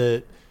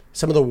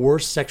some of the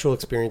worst sexual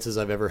experiences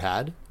I've ever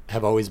had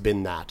have always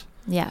been that.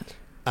 Yeah.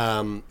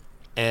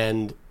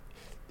 And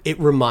it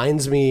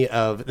reminds me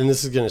of, and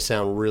this is going to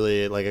sound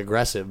really like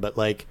aggressive, but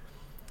like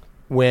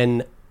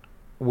when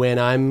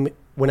I'm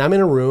in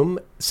a room,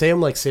 say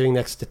I'm like sitting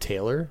next to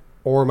Taylor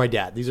or my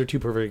dad, these are two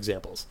perfect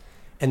examples,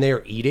 and they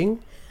are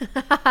eating,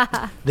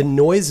 the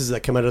noises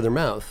that come out of their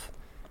mouth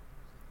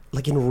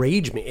like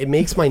enrage me. It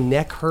makes my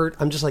neck hurt.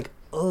 I'm just like,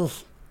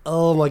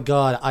 oh my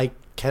God, I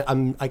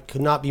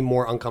could not be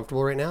more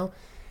uncomfortable right now.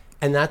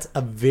 And that's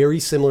a very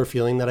similar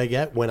feeling that I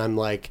get when I'm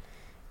like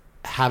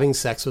having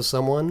sex with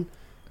someone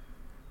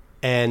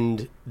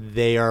and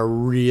they are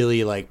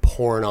really like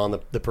pouring on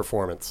the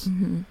performance.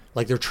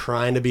 Like they're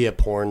trying to be a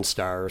porn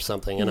star or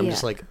something. And I'm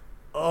just like,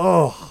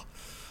 oh,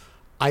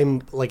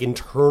 I'm like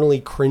internally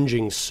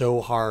cringing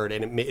so hard,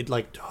 and it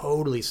like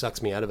totally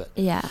sucks me out of it.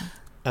 Yeah.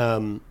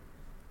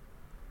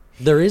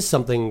 There is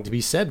something to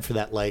be said for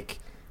that, like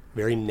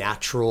very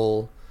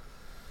natural,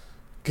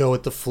 go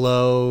with the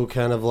flow,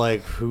 kind of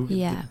like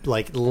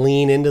like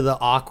lean into the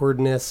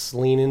awkwardness,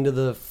 lean into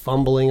the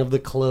fumbling of the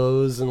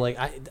clothes, and like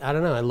I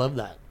don't know, I love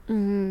that.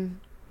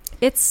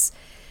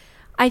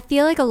 I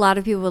feel like a lot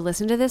of people would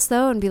listen to this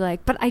though and be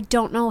like, but I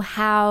don't know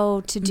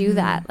how to do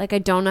that. Like I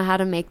don't know how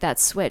to make that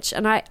switch.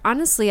 And I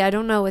honestly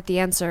don't know what the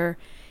answer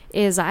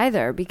is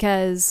either,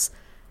 because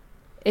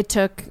it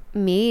took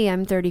me,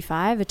 I'm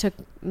 35, it took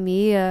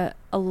me a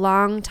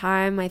long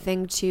time, I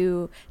think,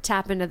 to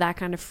tap into that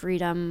kind of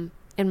freedom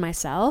in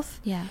myself.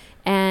 Yeah.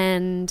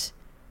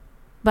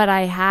 But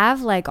I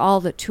have like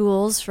all the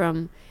tools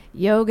from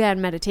yoga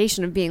and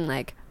meditation of being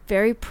like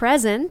very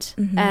present,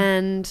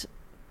 and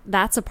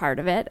that's a part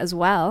of it as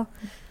well.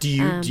 Do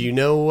you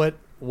know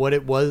what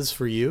it was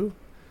for you?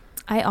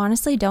 I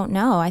honestly don't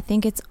know. I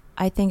think it's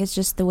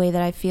just the way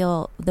that I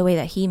feel, the way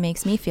that he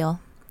makes me feel.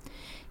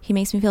 He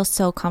makes me feel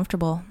so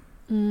comfortable.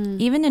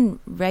 Even in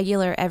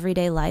regular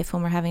everyday life,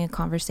 when we're having a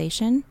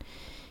conversation,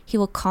 he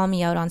will call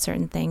me out on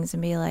certain things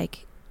and be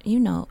like,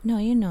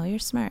 you're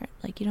smart.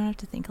 Like, you don't have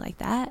to think like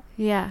that.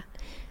 Yeah.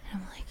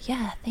 And I'm like,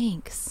 yeah,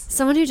 thanks.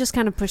 Someone who just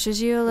kind of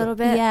pushes you a little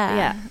bit.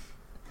 Yeah.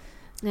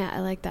 Yeah,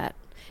 I like that.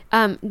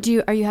 Are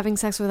you having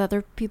sex with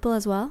other people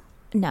as well?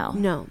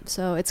 No.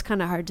 So it's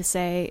kind of hard to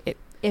say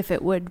if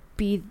it would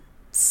be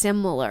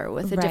similar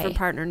with a different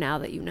partner now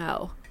that you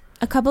know.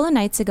 A couple of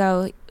nights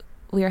ago,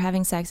 we were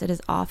having sex at his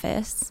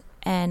office,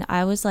 and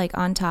I was like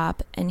on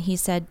top, and he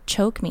said,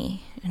 choke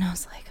me. And I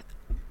was like,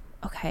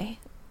 okay,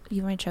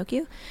 you want me to choke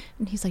you?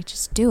 And he's like,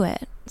 just do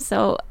it.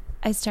 So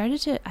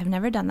I've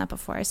never done that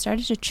before. I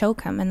started to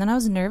choke him, and then I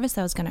was nervous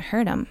that I was going to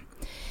hurt him.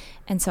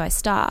 And so I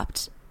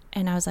stopped,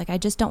 and I was like, I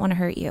just don't want to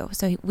hurt you.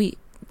 So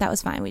that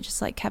was fine. We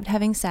just like kept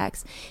having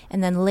sex.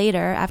 And then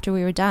later, after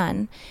we were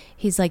done,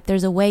 he's like,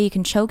 there's a way you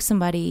can choke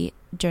somebody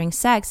during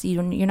sex.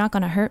 You're not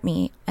going to hurt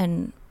me.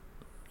 And,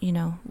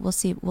 we'll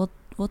see. We'll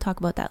talk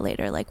about that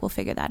later. Like, we'll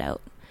figure that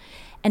out.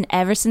 And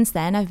ever since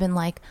then, I've been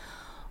like,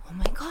 oh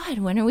my God,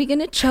 when are we going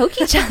to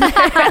choke each other?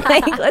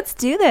 Like, let's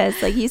do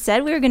this. Like, you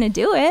said we were going to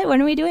do it.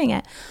 When are we doing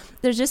it?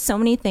 There's just so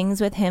many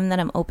things with him that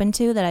I'm open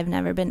to that I've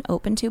never been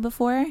open to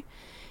before.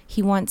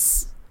 He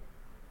wants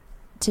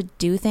to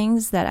do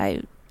things that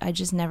I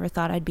just never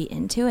thought I'd be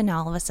into. And now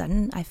all of a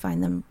sudden I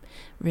find them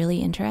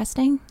really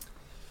interesting.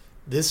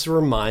 This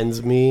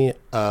reminds me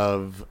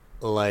of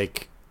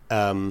like,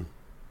 remember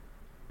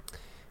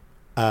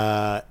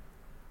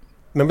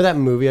that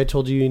movie I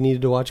told you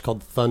needed to watch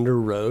called Thunder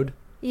Road?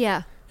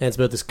 Yeah. And it's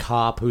about this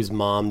cop whose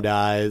mom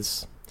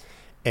dies,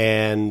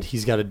 and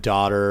he's got a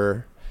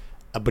daughter,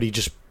 but he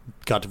just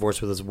got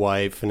divorced with his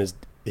wife, and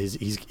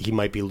he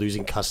might be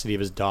losing custody of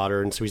his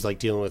daughter, and so he's like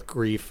dealing with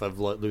grief of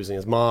losing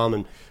his mom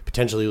and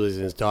potentially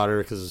losing his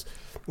daughter because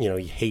he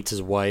hates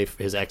his wife,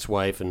 his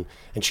ex-wife, and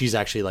she's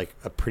actually like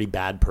a pretty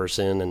bad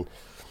person, and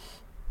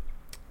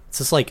it's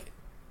just like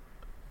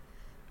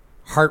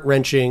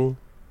heart-wrenching,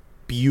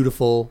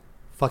 beautiful,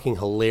 fucking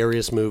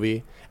hilarious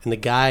movie. And the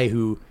guy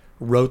who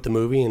wrote the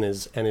movie and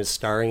is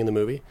starring in the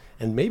movie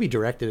and maybe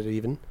directed it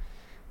even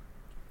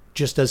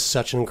just does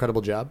such an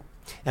incredible job.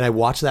 And I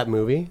watched that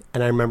movie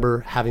and I remember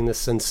having this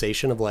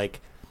sensation of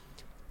like,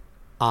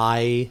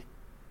 I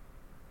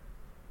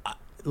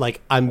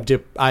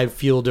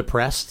feel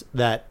depressed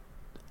that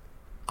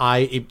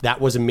that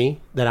wasn't me,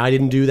 that I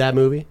didn't do that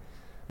movie,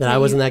 that I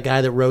wasn't that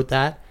guy that wrote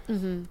that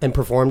and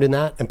performed in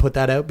that and put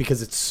that out,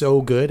 because it's so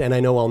good and I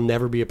know I'll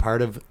never be a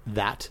part of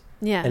that.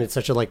 Yeah. And it's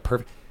such a like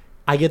perfect.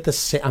 I'm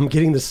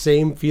getting the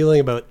same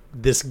feeling about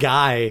this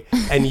guy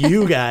and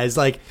you guys.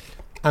 Like,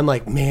 I'm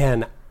like,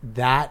 man,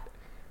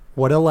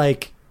 what a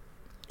like,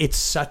 it's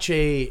such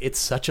a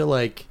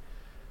like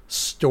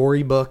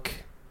storybook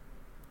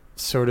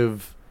sort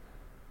of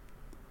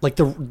like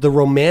the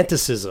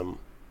romanticism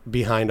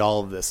behind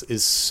all of this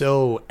is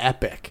so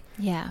epic.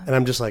 Yeah. And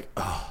I'm just like,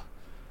 oh,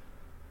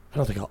 I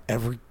don't think I'll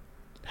ever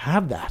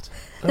have that.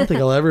 I don't think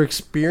I'll ever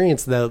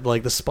experience that,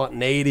 like the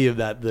spontaneity of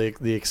that,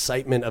 the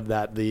excitement of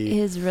that. It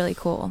is really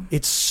cool.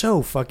 It's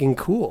so fucking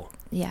cool.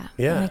 Yeah.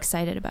 I'm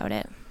excited about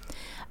it.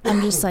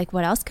 I'm just like,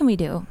 what else can we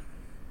do?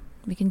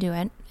 We can do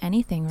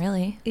anything,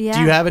 really. Yeah.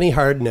 Do you have any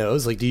hard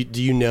no's? Like, do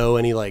you know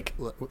any like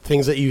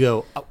things that you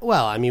go,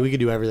 well, I mean, we could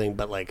do everything,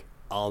 but like,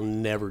 I'll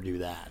never do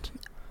that.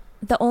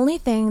 The only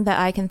thing that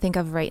I can think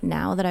of right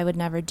now that I would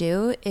never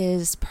do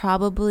is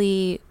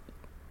probably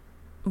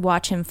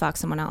watch him fuck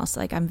someone else.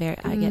 Like, I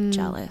get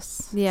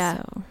jealous. Yeah.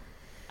 So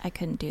I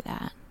couldn't do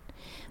that.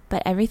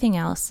 But everything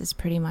else is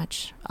pretty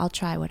much, I'll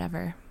try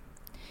whatever.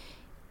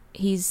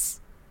 He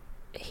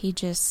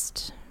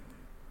just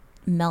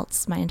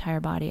melts my entire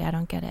body. I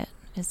don't get it.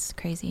 It's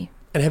crazy.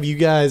 And have you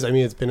guys, I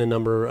mean, it's been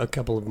a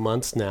couple of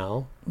months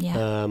now.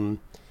 Yeah.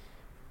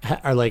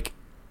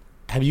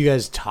 Have you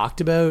guys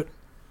talked about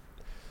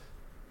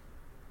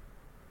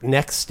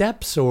next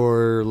steps,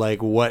 or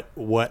like what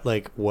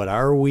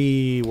are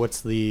we, what's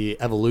the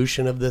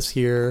evolution of this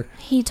here?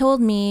 He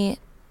told me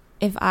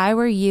if I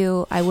were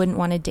you, I wouldn't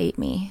want to date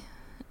me.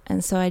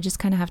 And so I just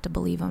kind of have to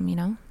believe him,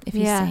 if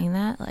he's saying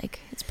that, like,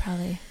 it's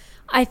probably.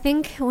 I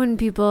think when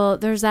people,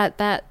 there's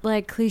that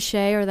like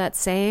cliche or that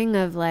saying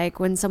of like,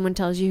 when someone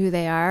tells you who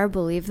they are,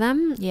 believe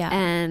them. Yeah.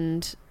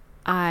 And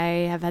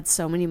I have had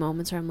so many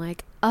moments where I'm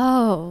like,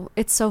 oh,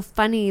 it's so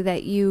funny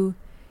that you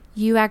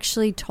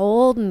actually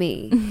told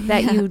me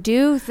that you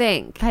do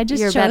think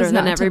you're better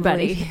than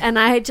everybody. And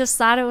I just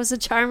thought it was a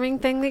charming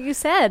thing that you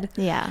said.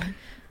 Yeah.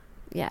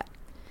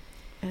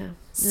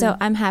 So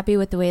I'm happy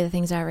with the way that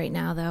things are right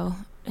now, though.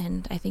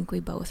 And I think we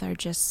both are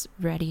just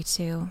ready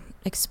to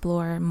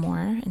explore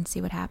more and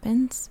see what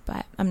happens.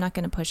 But I'm not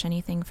going to push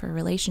anything for a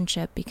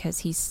relationship because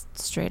he's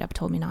straight up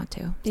told me not to.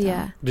 So.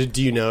 Yeah.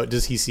 Do you know,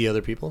 does he see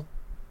other people?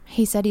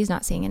 He said he's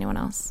not seeing anyone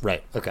else.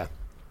 Right. Okay.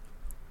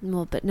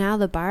 Well, but now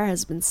the bar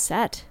has been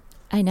set.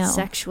 I know.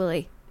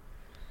 Sexually.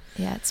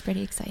 Yeah, it's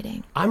pretty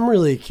exciting. I'm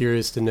really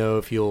curious to know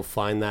if you'll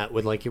find that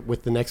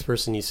with the next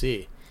person you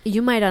see.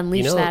 You might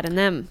unleash that in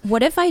them.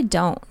 What if I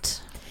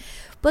don't?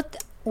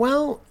 But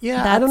well,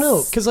 yeah, I don't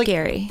know, because like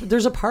scary.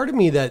 There's a part of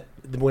me that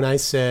when I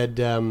said,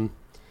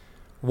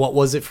 "What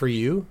was it for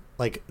you?"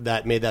 like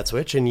that made that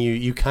switch, and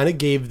you kind of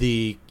gave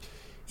the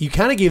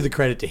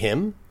credit to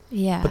him.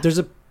 Yeah. But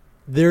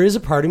there is a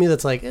part of me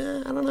that's like,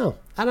 I don't know.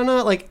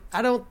 Like,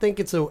 I don't think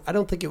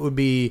it would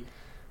be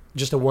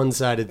just a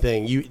one-sided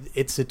thing.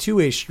 It's a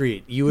two-way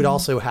street. You would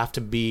also have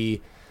to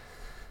be.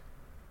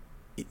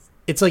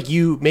 It's like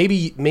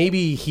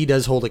maybe he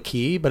does hold a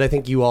key, but I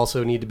think you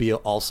also need to be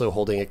also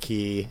holding a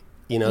key.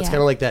 It's kind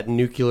of like that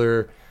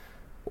nuclear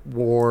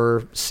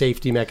war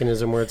safety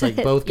mechanism where it's like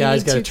both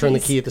guys got to turn the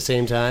key at the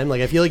same time.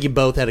 Like, I feel like you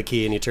both had a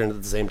key and you turned it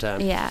at the same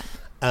time. Yeah.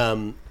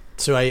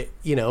 So I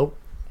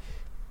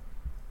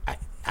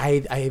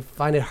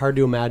find it hard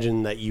to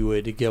imagine that you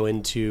would go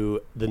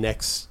into the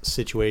next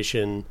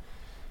situation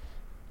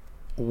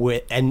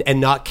with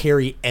and not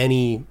carry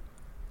any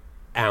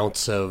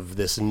ounce of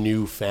this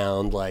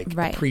newfound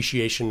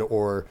appreciation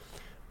or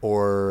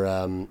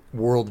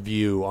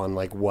worldview on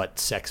like what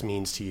sex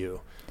means to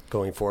you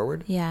going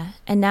forward. Yeah.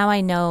 And now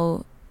I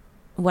know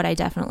what I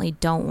definitely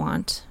don't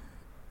want.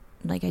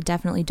 Like, I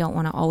definitely don't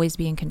want to always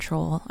be in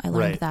control. I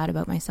learned that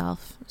about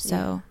myself.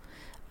 So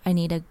I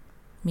need to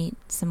meet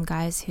some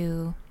guys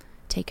who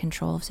take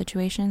control of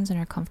situations and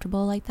are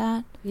comfortable like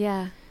that.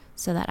 Yeah.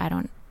 So that I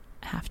don't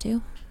have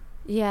to.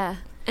 Yeah.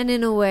 And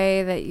in a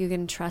way that you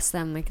can trust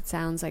them. Like, it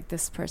sounds like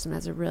this person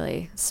has a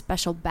really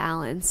special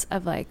balance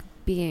of like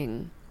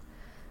being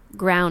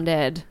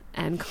grounded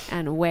and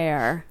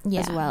aware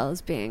as well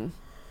as being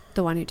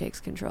the one who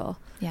takes control.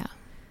 Yeah.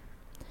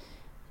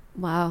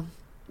 Wow.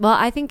 Well,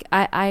 I think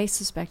I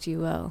suspect you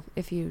will,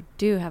 if you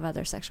do have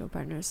other sexual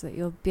partners, that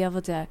you'll be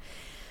able to.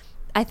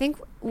 I think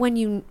when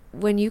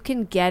you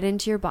can get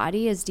into your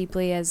body as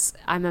deeply as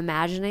I'm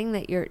imagining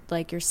that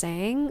you're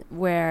saying,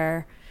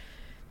 where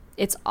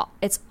it's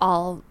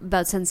all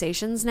about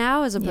sensations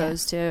now as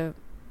opposed to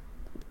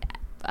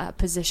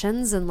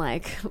positions and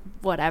like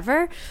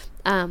whatever,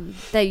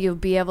 that you'll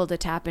be able to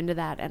tap into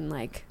that and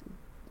like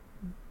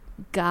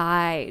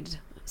guide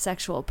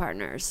sexual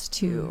partners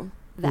to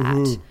that.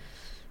 Mm-hmm.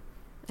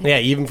 Yeah,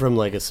 even from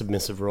like a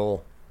submissive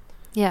role.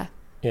 Yeah.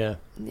 Yeah.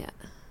 Yeah.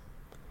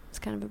 It's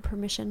kind of a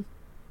permission.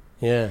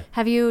 Yeah.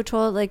 Have you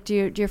told, like,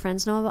 do your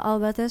friends know all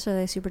about this? Are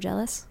they super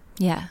jealous?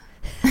 Yeah.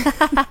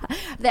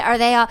 Are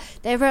they all,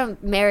 they're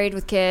married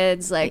with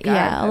kids? Like,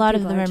 yeah, a lot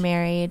of them are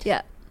married.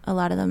 Yeah. A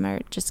lot of them are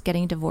just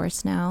getting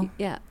divorced now.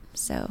 Yeah.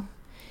 So,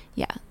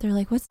 yeah, they're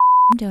like, what's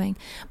doing?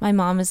 My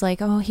mom is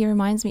like, oh, he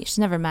reminds me. She's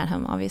never met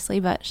him,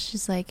 obviously, but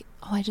she's like,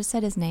 oh, I just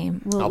said his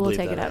name. We'll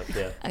take it out.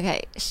 Yeah.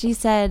 Okay. She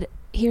said,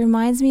 he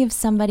reminds me of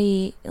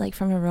somebody like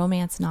from a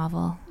romance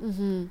novel.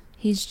 Mm-hmm.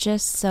 He's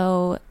just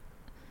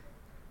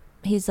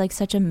he's like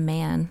such a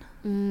man.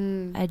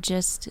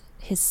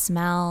 His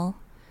smell,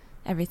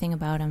 everything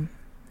about him,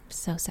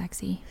 so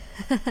sexy.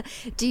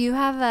 Do you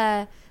have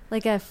a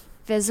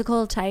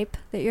physical type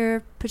that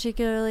you're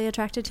particularly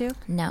attracted to?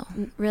 No,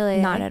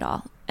 really, not at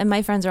all. And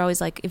my friends are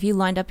always like, if you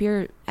lined up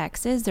your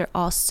exes, they're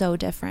all so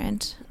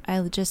different. I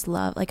just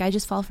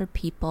fall for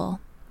people,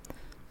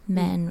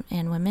 men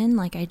and women.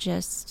 Like,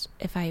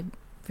 if I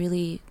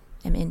really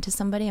am into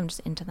somebody, I'm just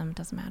into them. It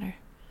doesn't matter.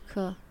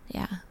 Cool.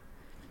 Yeah.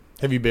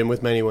 Have you been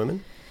with many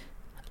women?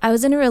 I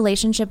was in a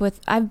relationship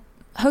I've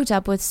hooked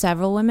up with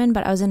several women,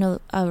 but I was in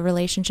a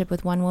relationship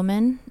with one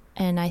woman,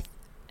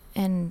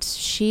 and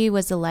she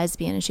was a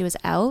lesbian and she was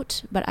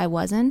out, but I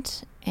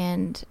wasn't.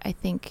 And I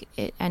think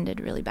it ended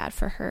really bad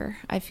for her.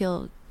 I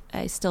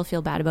still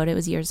feel bad about it. It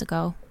was years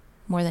ago,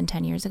 more than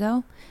 10 years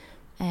ago.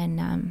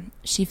 And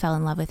she fell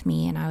in love with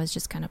me, and I was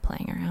just kind of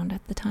playing around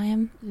at the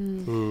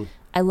time.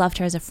 I loved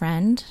her as a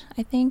friend,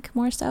 I think,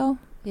 more so.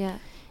 Yeah.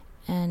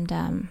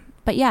 And,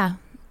 but yeah,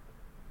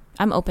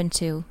 I'm open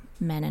to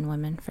men and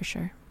women for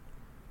sure.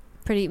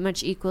 Pretty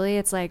much equally.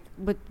 It's like,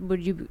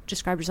 would you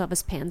describe yourself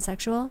as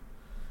pansexual?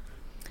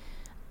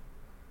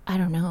 I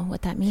don't know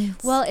what that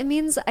means. Well, it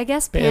means, I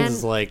guess, Pans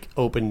is like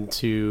open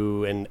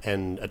to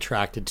and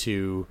attracted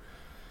to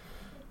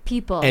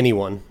people.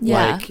 Anyone.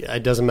 Yeah. Like,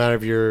 it doesn't matter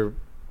if you're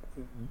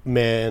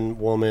man,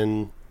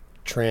 woman,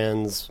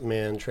 trans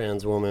man,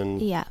 trans woman,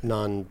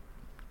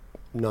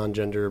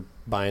 non-gender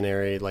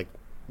binary, like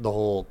the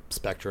whole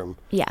spectrum.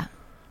 Yeah,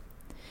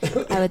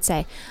 I would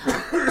say.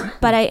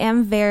 But I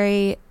am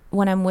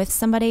when I'm with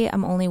somebody,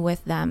 I'm only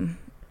with them.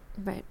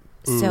 Right.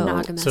 So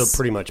monogamous. So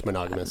pretty much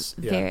monogamous.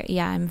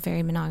 I'm a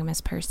very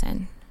monogamous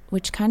person,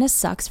 which kind of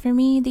sucks for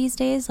me these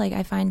days. Like,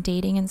 I find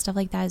dating and stuff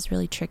like that is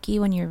really tricky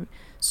when you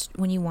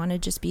want to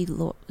just be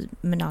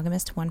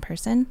monogamous to one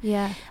person.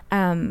 Yeah.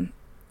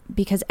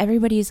 Because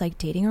everybody's like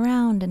dating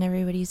around and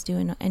everybody's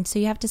doing, and so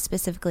you have to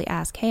specifically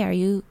ask, hey, are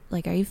you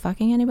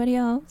fucking anybody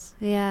else?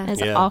 Yeah.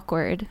 It's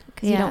awkward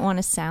because you don't want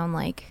to sound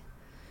like,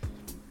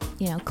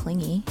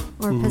 clingy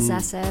or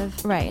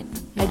possessive. Right.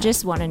 Yeah. I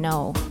just want to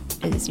know,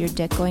 is your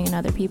dick going in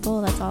other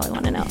people? That's all I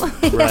want to know.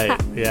 Right.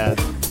 Yeah.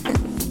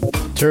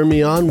 Turn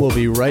Me On. We'll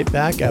be right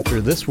back after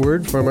this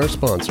word from our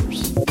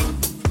sponsors.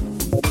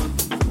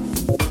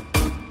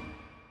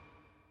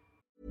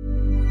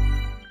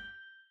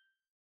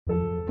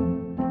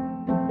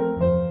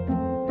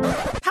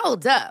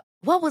 Hold up.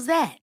 What was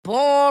that?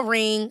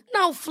 Boring.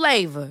 No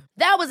flavor.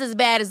 That was as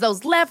bad as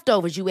those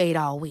leftovers you ate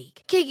all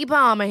week. Keke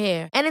Palmer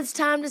here, and it's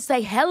time to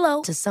say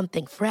hello to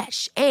something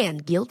fresh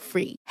and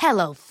guilt-free.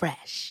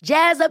 HelloFresh.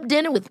 Jazz up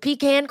dinner with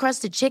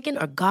pecan-crusted chicken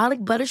or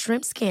garlic butter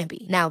shrimp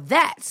scampi. Now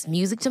that's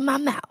music to my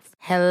mouth.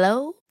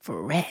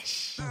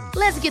 HelloFresh.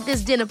 Let's get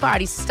this dinner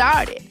party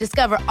started.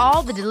 Discover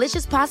all the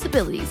delicious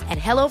possibilities at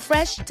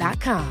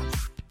HelloFresh.com.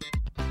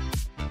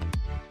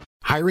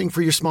 Hiring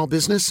for your small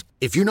business?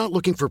 If you're not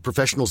looking for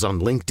professionals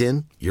on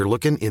LinkedIn, you're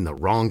looking in the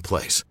wrong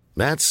place.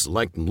 That's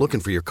like looking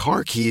for your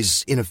car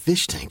keys in a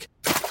fish tank.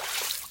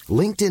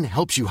 LinkedIn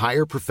helps you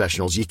hire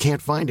professionals you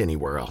can't find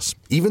anywhere else,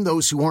 even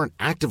those who aren't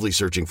actively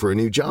searching for a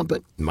new job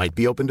but might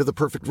be open to the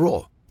perfect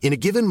role. In a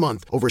given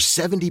month, over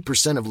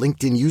 70% of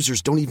LinkedIn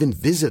users don't even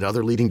visit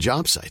other leading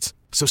job sites.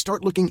 So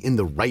start looking in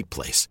the right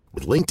place.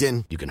 With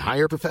LinkedIn, you can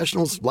hire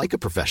professionals like a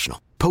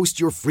professional. Post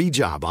your free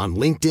job on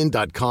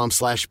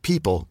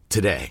linkedin.com/people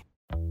today.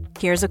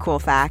 Here's a cool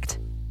fact.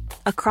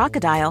 A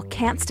crocodile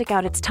can't stick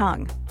out its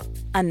tongue.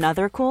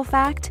 Another cool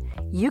fact,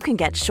 you can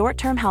get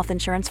short-term health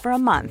insurance for a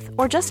month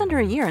or just under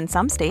a year in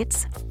some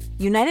states.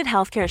 United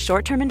Healthcare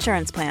short-term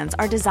insurance plans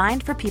are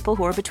designed for people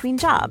who are between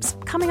jobs,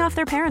 coming off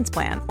their parents'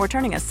 plan, or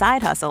turning a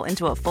side hustle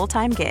into a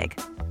full-time gig.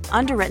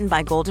 Underwritten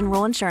by Golden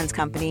Rule Insurance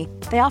Company,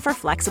 they offer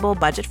flexible,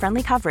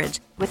 budget-friendly coverage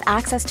with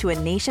access to a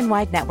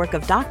nationwide network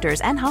of doctors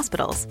and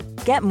hospitals.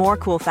 Get more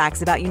cool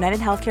facts about United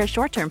Healthcare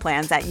short-term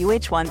plans at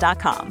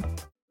uh1.com.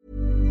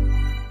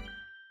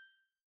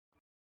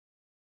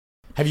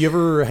 Have you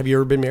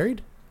ever been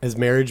married? Has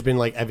marriage been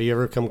like, have you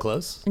ever come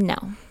close? No,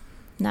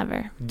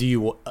 never.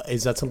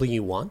 Is that something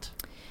you want?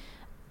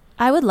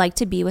 I would like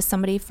to be with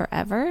somebody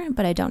forever,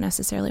 but I don't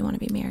necessarily want to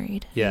be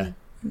married. Yeah.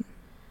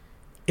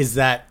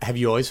 Have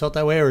you always felt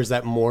that way, or is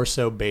that more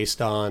so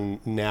based on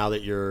now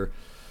that you're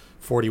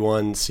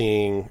 41,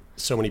 seeing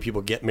so many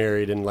people get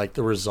married and like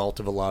the result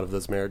of a lot of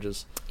those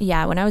marriages?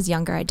 Yeah, when I was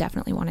younger, I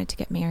definitely wanted to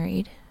get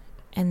married.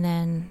 And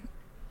then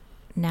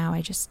now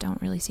I just don't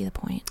really see the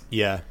point.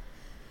 Yeah.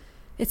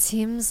 It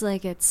seems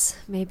like it's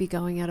maybe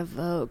going out of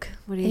vogue.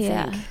 What do you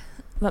think?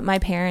 But my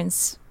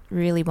parents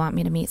really want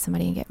me to meet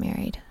somebody and get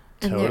married.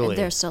 And Totally.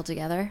 they're still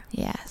together?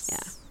 Yes.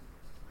 Yeah.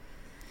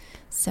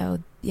 So,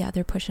 yeah,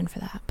 they're pushing for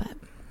that. But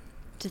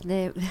did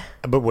they?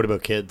 But what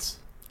about kids?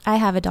 I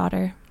have a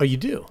daughter. Oh, you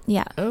do?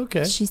 Yeah.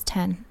 Okay. She's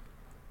 10.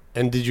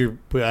 And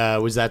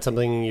was that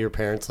something your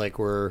parents like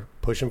were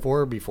pushing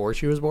for before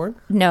she was born?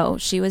 No,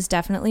 she was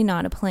definitely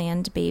not a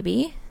planned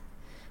baby.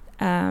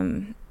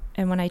 And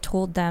when I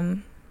told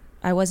them,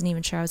 I wasn't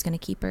even sure I was going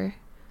to keep her.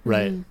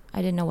 Right. I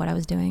didn't know what I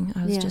was doing.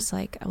 I was just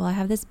like, well, I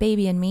have this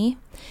baby in me.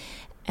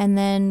 And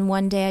then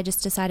one day I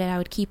just decided I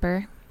would keep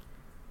her.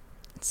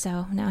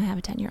 So now I have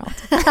a 10-year-old.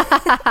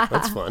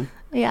 That's fun.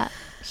 Yeah.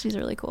 She's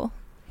really cool.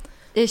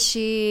 Is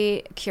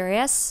she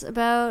curious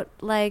about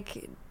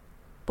like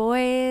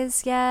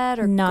boys yet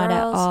or Not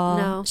girls? at all.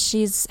 No.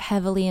 She's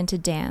heavily into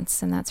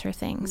dance and that's her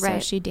thing. So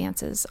Right. she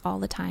dances all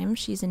the time.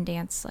 She's in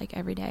dance like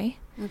every day.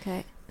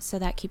 Okay. So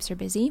that keeps her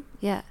busy.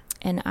 Yeah.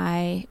 And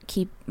I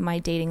keep my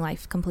dating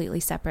life completely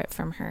separate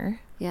from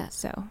her. Yeah.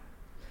 So,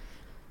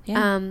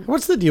 yeah.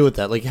 What's the deal with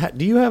that? Like,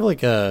 do you have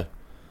like I've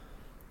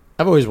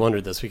always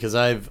wondered this because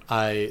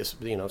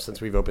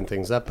since we've opened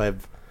things up,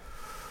 I've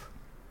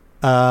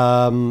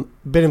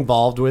been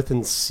involved with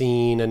and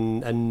seen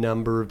a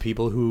number of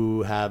people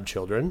who have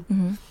children.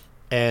 Mm-hmm.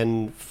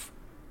 And,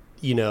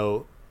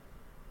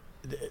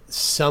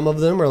 some of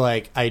them are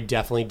like, I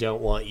definitely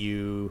don't want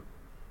you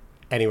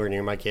anywhere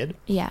near my kid.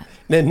 Yeah.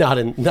 And not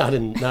in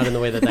the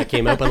way that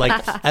came out, but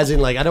like, as in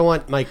like, I don't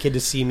want my kid to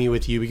see me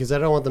with you because I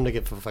don't want them to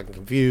get fucking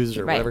confused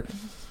or whatever.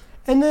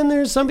 And then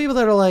there's some people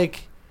that are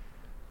like,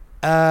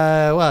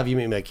 well, if you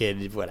meet my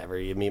kid, whatever,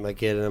 you meet my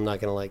kid and I'm not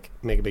going to like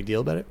make a big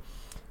deal about it.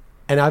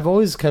 And I've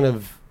always kind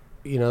of,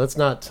 that's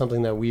not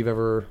something that we've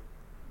ever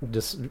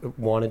just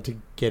wanted to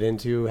get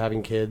into,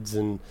 having kids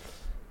and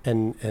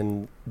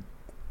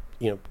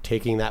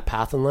taking that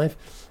path in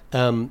life.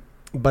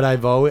 But I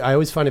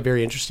always find it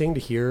very interesting to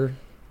hear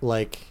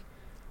like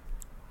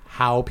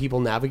how people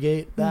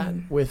navigate that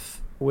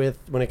with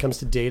when it comes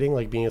to dating,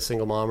 like being a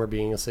single mom or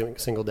being a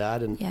single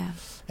dad,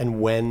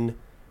 and when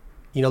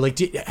like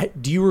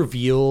do you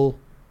reveal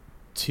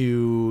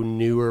to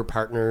newer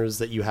partners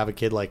that you have a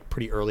kid like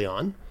pretty early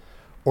on,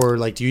 or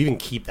like do you even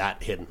keep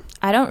that hidden?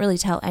 I don't really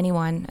tell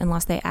anyone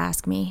unless they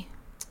ask me.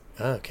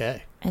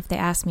 Okay. If they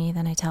ask me,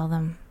 then I tell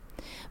them.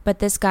 But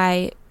this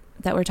guy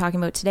that we're talking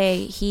about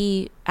today,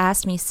 he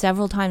asked me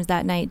several times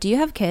that night, do you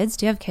have kids?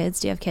 Do you have kids?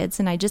 Do you have kids?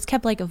 And I just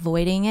kept like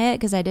avoiding it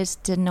because I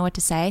just didn't know what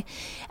to say.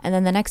 And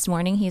then the next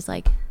morning he's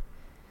like,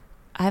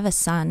 I have a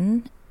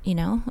son,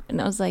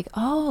 and I was like,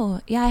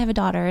 oh yeah, I have a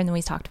daughter. And then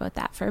we talked about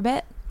that for a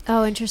bit.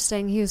 Oh,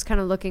 interesting. He was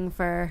kind of looking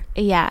for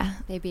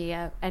maybe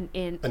a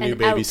new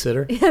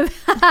babysitter.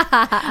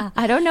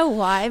 I don't know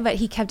why, but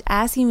he kept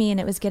asking me and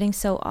it was getting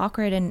so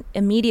awkward. And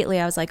immediately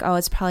I was like, oh,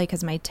 it's probably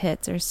because my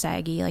tits are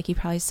saggy. Like he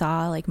probably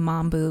saw like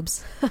mom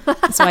boobs.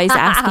 That's why he's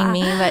asking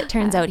me. But it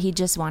turns out he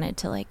just wanted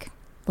to like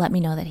let me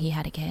know that he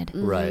had a kid.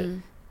 Right.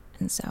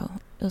 And so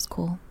it was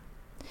cool.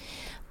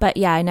 But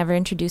yeah, I never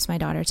introduced my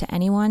daughter to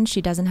anyone.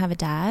 She doesn't have a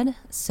dad.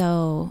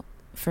 So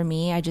for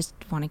me, I just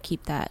want to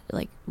keep that,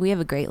 like, we have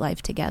a great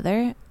life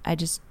together. I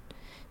just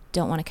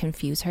don't want to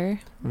confuse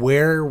her.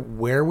 Where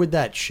would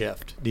that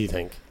shift, do you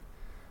think?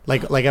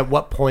 Like at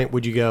what point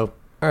would you go,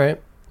 all right,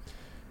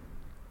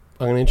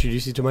 I'm going to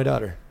introduce you to my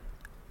daughter?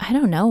 I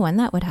don't know when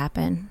that would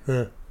happen.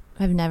 Huh.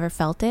 I've never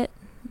felt it,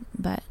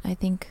 but I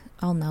think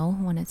I'll know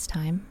when it's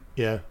time.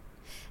 Yeah.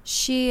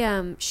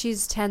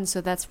 She's 10, so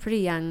that's pretty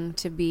young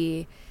to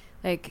be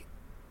like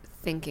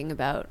thinking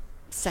about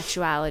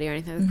sexuality or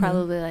anything. It's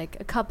probably like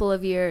a couple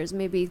of years,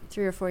 maybe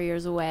 3 or 4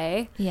 years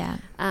away. Yeah.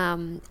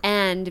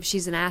 And if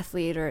she's an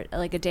athlete or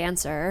like a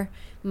dancer,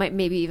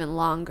 maybe even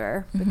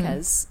longer,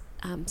 because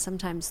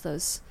sometimes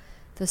those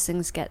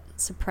things get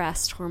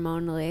suppressed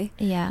hormonally.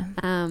 Yeah.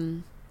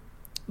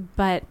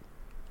 But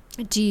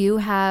do you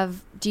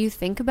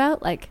think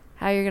about like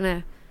how you're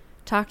gonna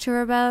talk to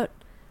her about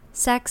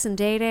sex and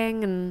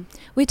dating? And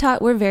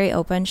we're very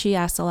open. She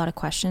asks a lot of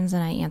questions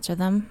and I answer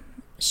them.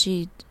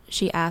 She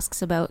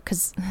asks about,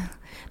 because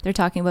they're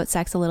talking about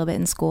sex a little bit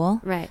in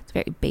school. Right. It's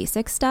very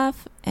basic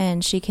stuff.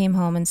 And she came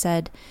home and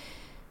said,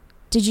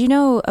 did you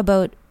know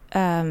about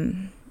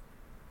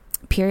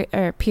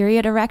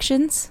period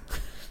erections?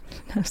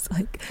 I was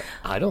like,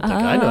 I don't think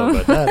I know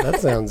about that.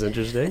 That sounds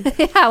interesting.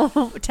 Yeah,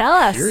 well, tell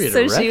us. Period so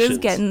erections. She was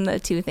getting the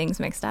two things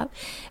mixed up.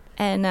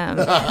 And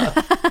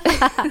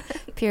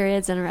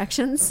periods and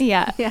erections.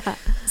 Yeah. Yeah.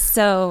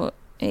 So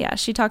yeah,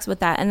 she talks about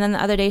that. And then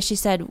the other day she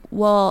said,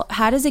 well,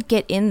 how does it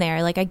get in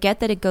there? Like, I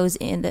get that it goes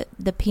in,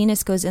 the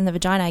penis goes in the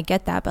vagina. I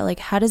get that. But like,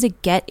 how does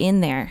it get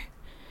in there?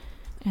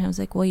 And I was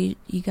like, well, you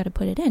got to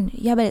put it in.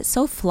 Yeah, but it's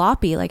so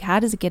floppy. Like, how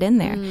does it get in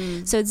there?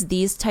 So it's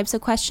these types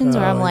of questions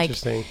where I'm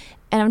like,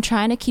 and I'm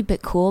trying to keep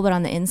it cool, but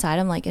on the inside,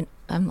 I'm like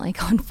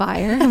on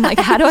fire. I'm like,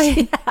 how do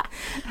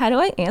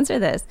I answer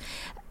this?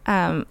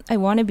 I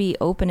want to be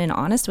open and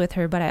honest with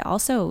her, but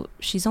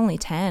she's only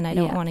 10. I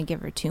don't want to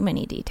give her too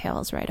many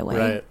details right away.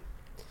 Right.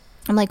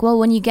 I'm like, well,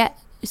 when you get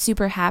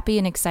super happy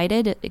and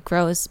excited, it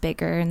grows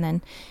bigger and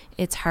then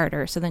it's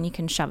harder. So then you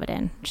can shove it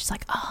in. She's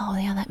like, oh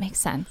yeah, that makes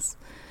sense.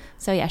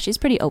 So yeah, she's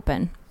pretty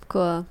open.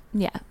 Cool.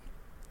 Yeah.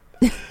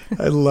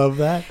 I love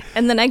that.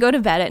 And then I go to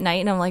bed at night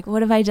and I'm like,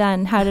 what have I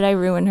done? How did I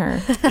ruin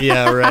her?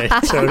 Yeah, right.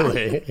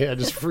 Totally. Yeah,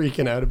 just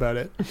freaking out about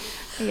it.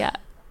 Yeah.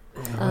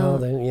 Well,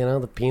 then,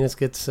 the penis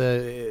gets,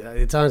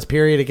 it's on its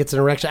period, it gets an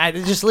erection.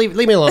 Just leave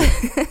me alone.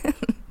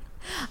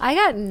 I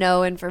got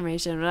no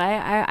information, but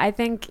I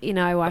think,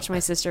 I watch my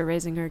sister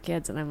raising her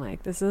kids and I'm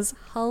like, this is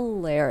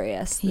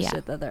hilarious, the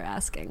shit that they're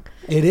asking.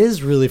 It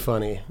is really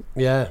funny.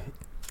 Yeah.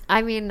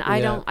 I mean,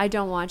 I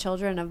don't want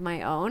children of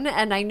my own,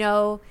 and I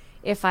know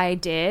if I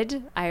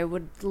did, I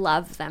would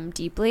love them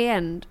deeply,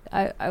 and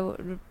I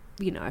would,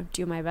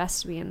 do my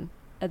best to be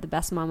the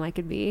best mom I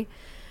could be.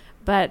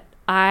 But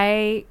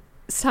I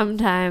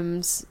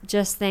sometimes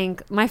just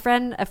think, a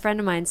friend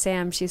of mine,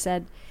 Sam, she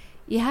said,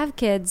 you have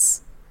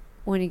kids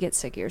when you get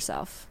sick of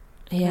yourself.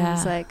 Yeah. And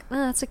it's like, oh,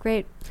 that's a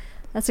great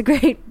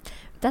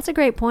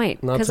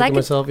point. Not sick of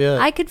myself yet.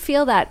 I could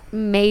feel that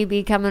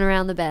maybe coming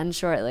around the bend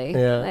shortly.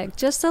 Yeah. Like,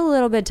 just a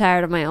little bit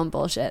tired of my own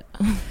bullshit.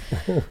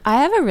 I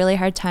have a really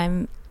hard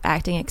time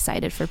acting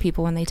excited for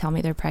people when they tell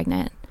me they're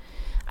pregnant.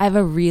 I have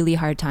a really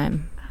hard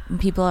time. When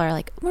people are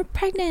like, we're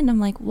pregnant. I'm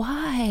like,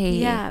 why?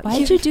 Yeah. Why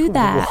did you do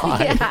that?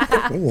 Why?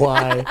 Yeah.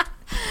 Why?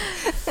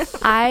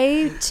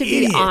 To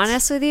be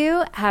honest with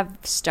you, have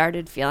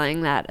started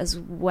feeling that as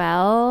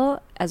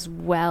well as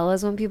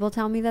when people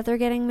tell me that they're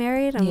getting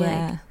married. I'm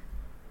like,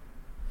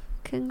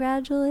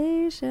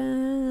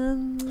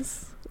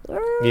 congratulations.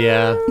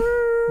 Yeah.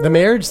 The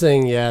marriage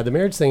thing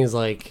is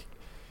like,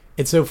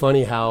 it's so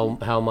funny how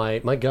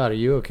my God, are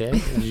you okay?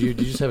 Did you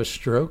just have a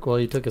stroke while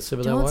you took a sip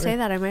of that water? Don't say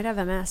that. I might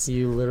have MS.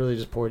 You literally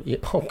just poured.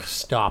 Oh,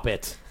 stop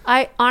it!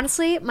 I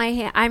honestly, my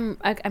hand. I'm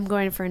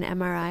going for an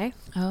MRI.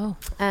 Oh.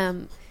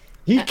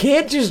 You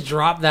can't just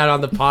drop that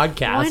on the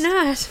podcast. Why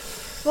not?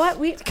 What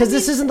because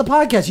this isn't the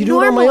podcast. You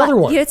do it on my other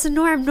one. Yeah, it's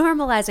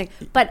normalizing.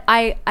 But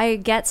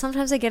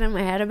sometimes I get in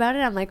my head about it.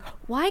 I'm like,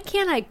 why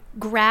can't I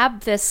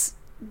grab this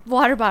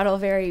water bottle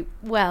very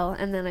well,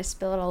 and then I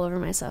spill it all over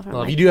myself.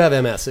 Well, if you do have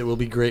MS, it will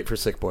be great for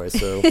sick boys.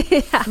 So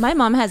yeah. My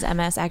mom has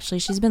MS. Actually,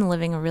 she's been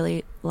living a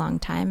really long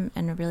time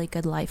and a really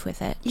good life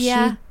with it.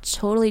 Yeah, she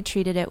totally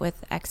treated it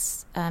with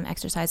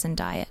exercise and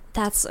diet.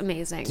 That's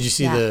amazing. Did you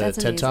see the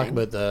TED Talk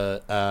about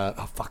the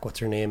what's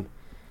her name?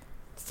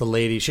 It's the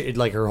lady. She,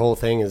 like, her whole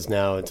thing is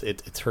now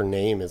it's her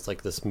name is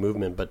like this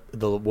movement, but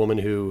the woman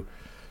who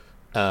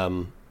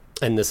and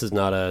this is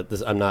not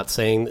I'm not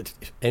saying that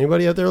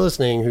anybody out there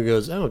listening who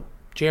goes, oh,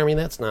 Jeremy,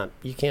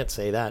 you can't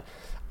say that.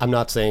 I'm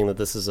not saying that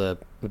this is a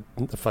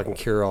fucking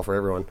cure-all for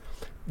everyone.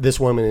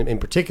 This woman in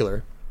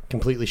particular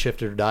completely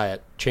shifted her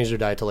diet, changed her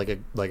diet to like a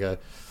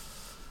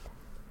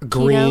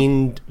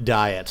green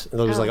diet. It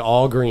was like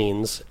all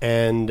greens,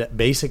 and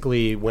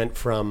basically went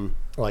from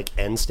like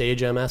end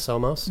stage MS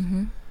almost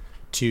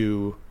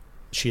to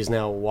she's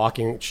now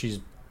walking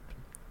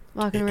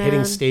around,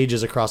 hitting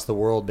stages across the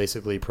world,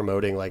 basically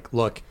promoting like,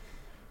 look,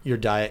 your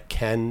diet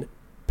can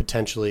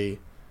potentially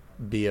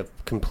be a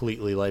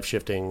completely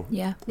life-shifting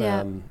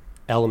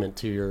element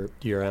to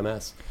your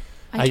MS.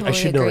 I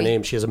should know her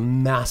name. She has a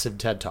massive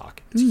TED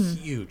Talk.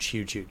 It's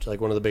huge. Like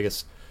one of the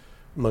biggest,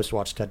 most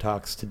watched TED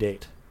Talks to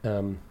date.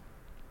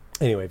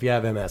 Anyway, if you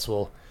have MS,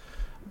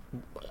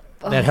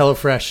 that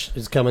HelloFresh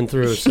is coming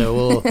through, so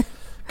we'll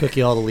cook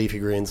you all the leafy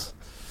greens.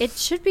 It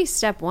should be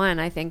step one,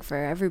 I think, for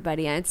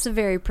everybody. It's a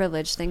very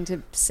privileged thing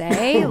to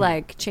say,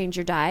 like change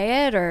your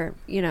diet or,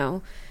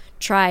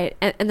 try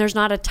it. And there's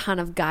not a ton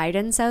of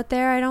guidance out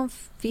there, I don't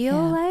feel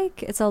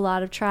like. It's a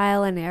lot of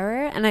trial and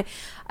error. And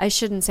I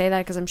shouldn't say that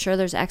because I'm sure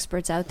there's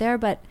experts out there,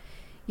 but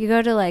you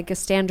go to like a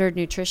standard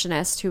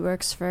nutritionist who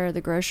works for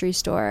the grocery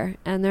store,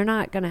 and they're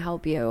not going to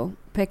help you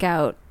pick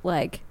out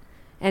like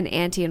an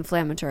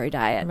anti-inflammatory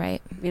diet.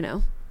 Right. You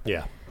know?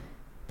 Yeah.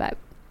 But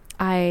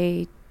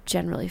I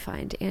generally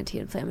find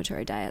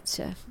anti-inflammatory diets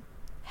to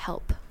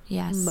help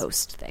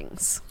most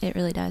things. It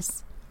really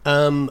does.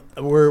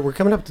 We're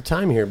coming up to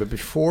time here, but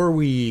before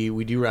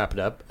we do wrap it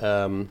up,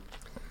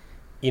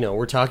 you know,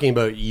 we're talking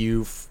about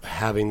you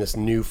having this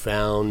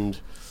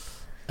newfound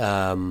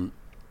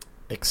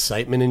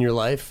excitement in your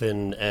life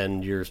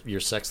and your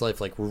sex life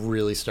like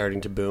really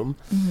starting to boom.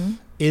 Mm-hmm.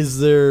 Is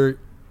there,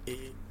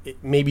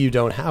 maybe you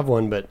don't have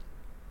one, but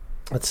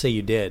let's say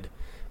you did.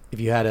 If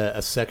you had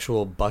a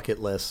sexual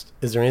bucket list,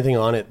 is there anything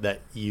on it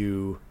that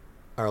you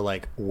are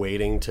like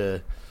waiting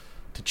to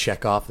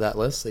check off that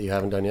list that you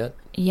haven't done yet?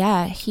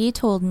 Yeah, he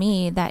told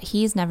me that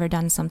he's never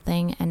done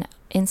something, and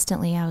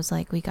instantly I was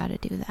like, we got to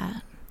do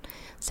that.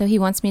 So he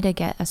wants me to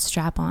get a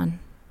strap on.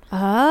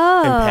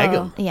 Oh. And peg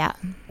him? Yeah.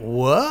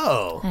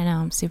 Whoa. I know,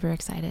 I'm super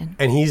excited.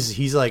 And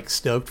he's like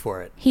stoked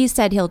for it. He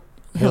said he'll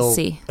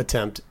see.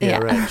 Attempt. Yeah,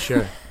 right,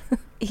 sure.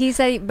 He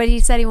said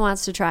he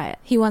wants to try it.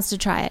 He wants to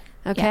try it.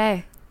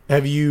 Okay.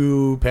 Have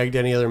you pegged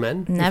any other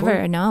men before?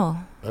 Never,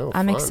 no. Oh,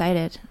 I'm fun.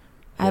 excited.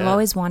 I've Yeah.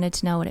 always wanted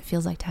to know what it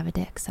feels like to have a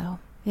dick, so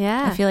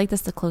Yeah. I feel like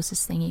that's the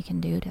closest thing you can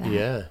do to that.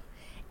 Yeah.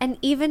 And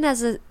even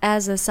as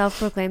a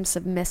self-proclaimed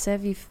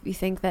submissive, you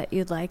think that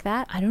you'd like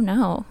that? I don't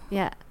know.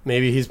 Yeah.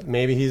 Maybe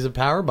he's a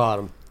power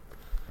bottom.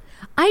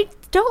 I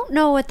don't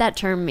know what that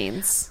term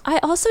means. I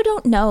also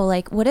don't know,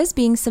 like, what does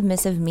being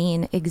submissive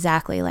mean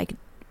exactly? Like,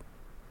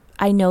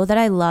 I know that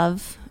I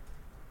love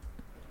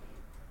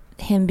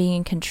him being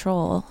in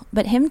control,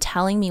 but him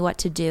telling me what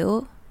to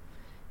do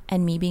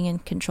and me being in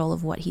control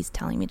of what he's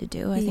telling me to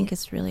do, I think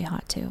it's really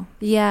hot too.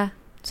 Yeah.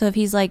 So if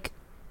he's like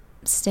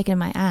sticking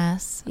my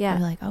ass, Yeah.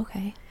 I'm like,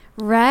 okay.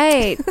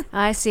 Right.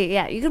 I see.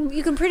 Yeah.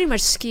 You can pretty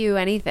much skew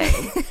anything.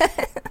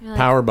 You're like,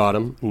 Power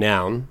bottom,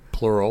 noun,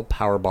 plural,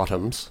 power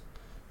bottoms,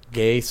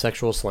 gay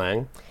sexual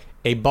slang.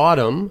 A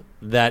bottom,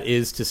 that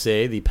is to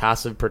say the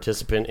passive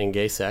participant in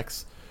gay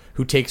sex,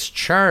 who takes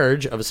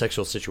charge of a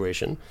sexual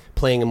situation,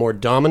 playing a more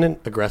dominant,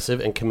 aggressive,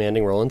 and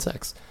commanding role in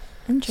sex.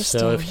 Interesting.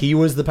 So if he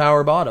was the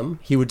power bottom,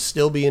 he would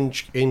still be in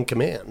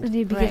command, and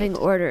you'd be Right. giving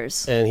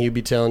orders. and he'd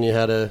be telling you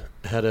how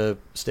to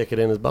stick it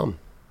in his bum.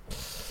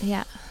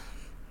 Yeah.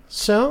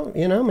 So,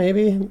 you know,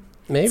 maybe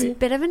It's a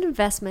bit of an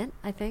investment,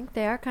 I think.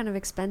 They are kind of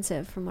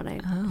expensive from what I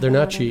Oh. they're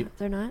not cheap.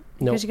 They're not?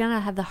 No. Because you're going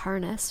to have the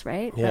harness,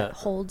 right? Yeah. That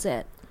holds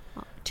it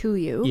to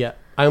you. Yeah,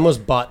 I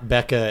almost bought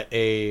Becca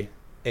a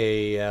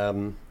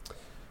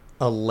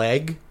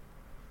leg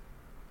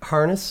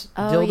harness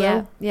Oh,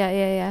 dildo.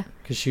 yeah.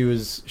 Because she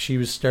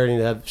was starting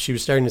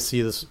to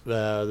see this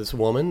this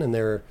woman,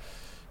 and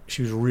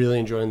she was really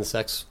enjoying the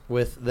sex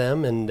with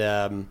them, and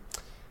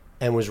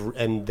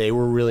they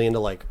were really into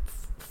like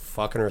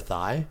fucking her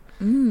thigh,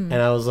 and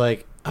I was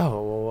like,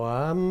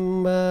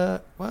 oh,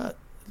 what?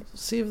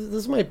 See, if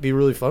this might be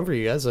really fun for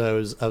you guys. I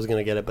was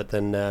gonna get it, but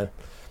then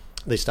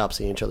they stopped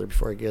seeing each other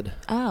before I could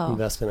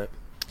invest in it.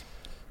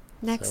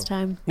 Next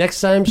So. Next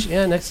time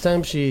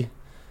she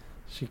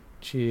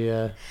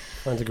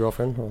finds a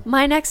girlfriend. Well,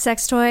 My next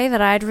sex toy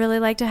that I'd really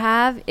like to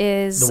have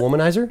is... the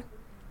womanizer?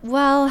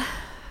 Well,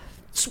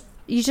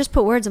 you just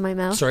put words in my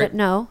mouth. Sorry. But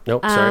no.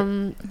 Nope,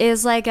 sorry.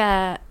 Is like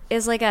a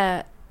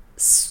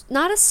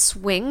not a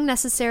swing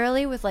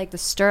necessarily with like the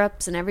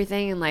stirrups and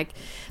everything, and like,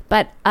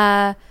 but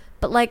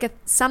like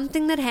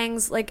something that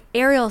hangs like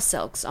aerial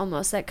silks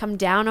almost that come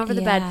down over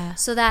the Yeah. bed,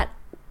 so that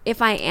if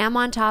I am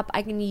on top,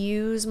 I can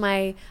use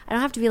I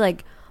don't have to be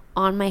like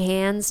on my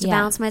hands to Yeah.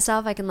 bounce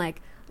myself. I can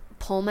like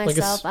pull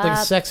myself up. Like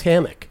a sex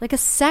hammock. Like a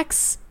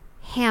sex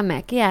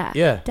hammock, yeah.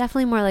 Yeah.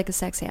 Definitely more like a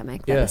sex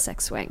hammock than Yeah. a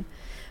sex swing.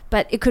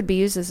 But it could be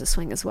used as a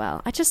swing as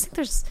well. I just think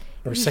Or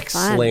it'd be sex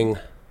fun. sling.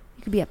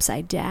 You could be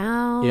upside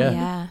down. Yeah.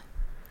 Yeah.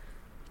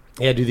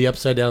 Yeah, do the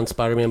upside down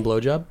Spider-Man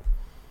blowjob.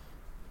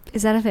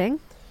 Is that a thing?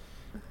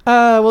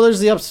 Well, there's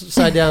the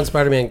upside down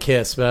Spider-Man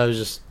kiss, but I was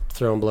just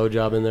throwing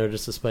blowjob in there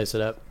just to spice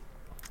it up.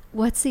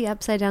 What's the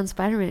upside down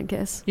Spider-Man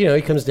kiss? You know,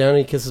 he comes down and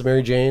he kisses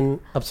Mary Jane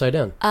upside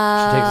down. She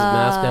takes his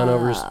mask down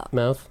over his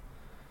mouth.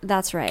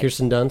 That's right.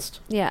 Kirsten Dunst.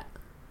 Yeah.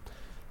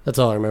 That's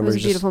all I It remember. was a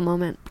is just beautiful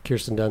moment.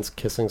 Kirsten Dunst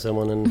kissing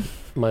someone, and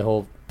my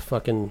whole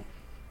fucking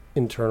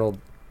internal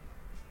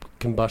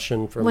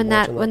combustion from When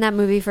watching that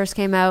movie first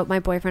came out, my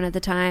boyfriend at the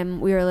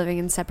time, we were living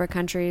in separate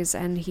countries,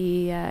 and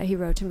he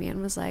wrote to me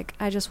and was like,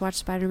 "I just watched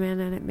Spider-Man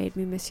and it made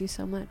me miss you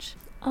so much."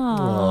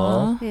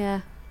 Aw.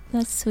 Yeah.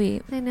 That's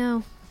sweet. I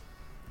know.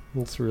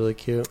 It's really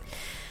cute.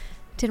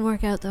 Didn't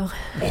work out though.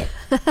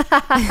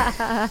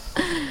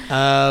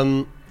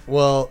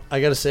 Well,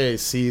 I gotta say,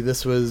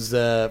 this was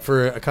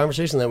for a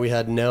conversation that we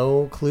had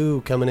no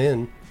clue coming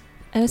in.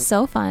 It was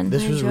so fun.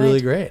 This I was enjoyed-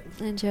 really great.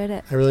 I enjoyed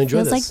it. I really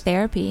enjoyed Feels this. like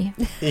therapy.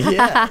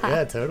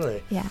 yeah,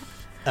 totally. Yeah.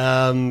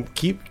 Can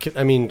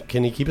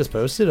you keep us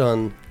posted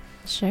on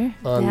Sure.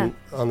 on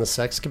the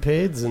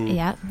sexcapades, and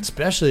Yeah.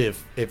 especially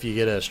if you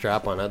get a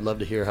strap on. I'd love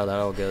to hear how that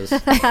all goes.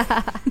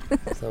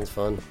 Sounds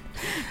fun.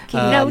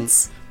 Keep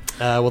notes.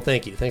 Well,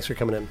 thank you. Thanks for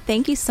coming in.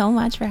 Thank you so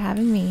much for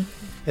having me.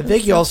 And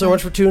thank you all so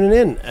much for tuning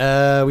in.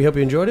 We hope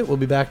you enjoyed it. We'll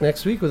be back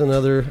next week with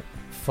another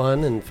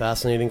fun and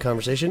fascinating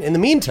conversation. In the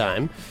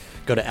meantime,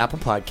 go to Apple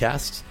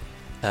Podcasts,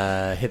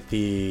 hit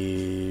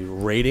the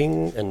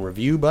rating and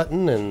review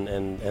button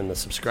and the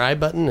subscribe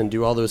button and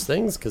do all those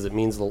things because it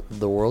means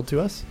the world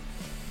to us.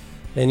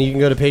 And you can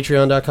go to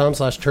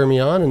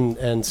patreon.com/turmeon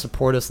and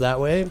support us that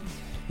way.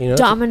 You know,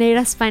 Dominate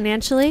us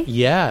financially?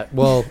 Yeah.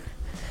 Well,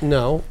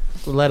 no.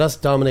 Let us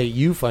dominate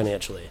you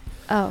financially.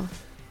 Oh,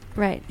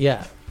 right.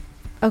 Yeah.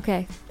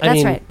 Okay. I That's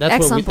mean, right. That's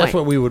Excellent point. That's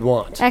what we would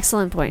want.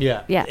 Excellent point.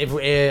 Yeah. Yeah. If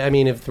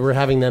we're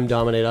having them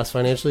dominate us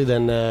financially,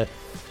 then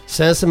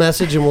send us a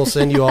message and we'll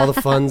send you all the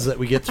funds that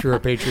we get through our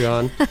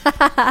Patreon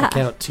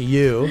account to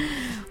you.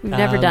 We've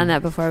never done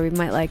that before. We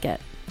might like it.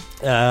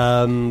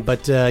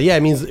 But yeah,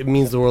 it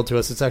means the world to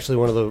us. It's actually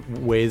one of the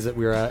ways that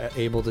we're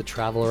able to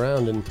travel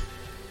around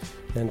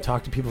and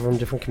talk to people from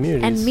different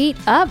communities And meet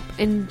up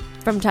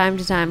from time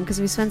to time because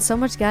we spend so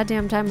much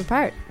goddamn time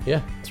apart.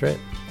 Yeah, that's right.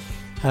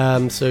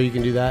 So you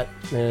can do that.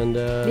 And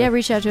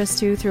reach out to us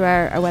too through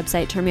our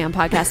website,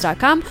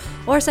 turnmeonpodcast.com,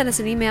 or send us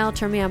an email,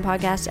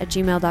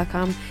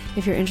 turnmeonpodcast@gmail.com.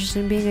 If you're interested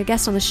in being a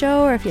guest on the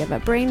show, or if you have a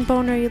brain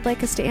boner you'd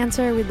like us to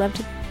answer, we'd love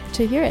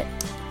to hear it.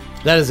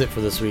 that is it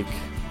for this week.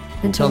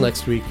 Until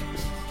next week.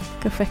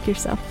 Go fuck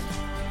yourself.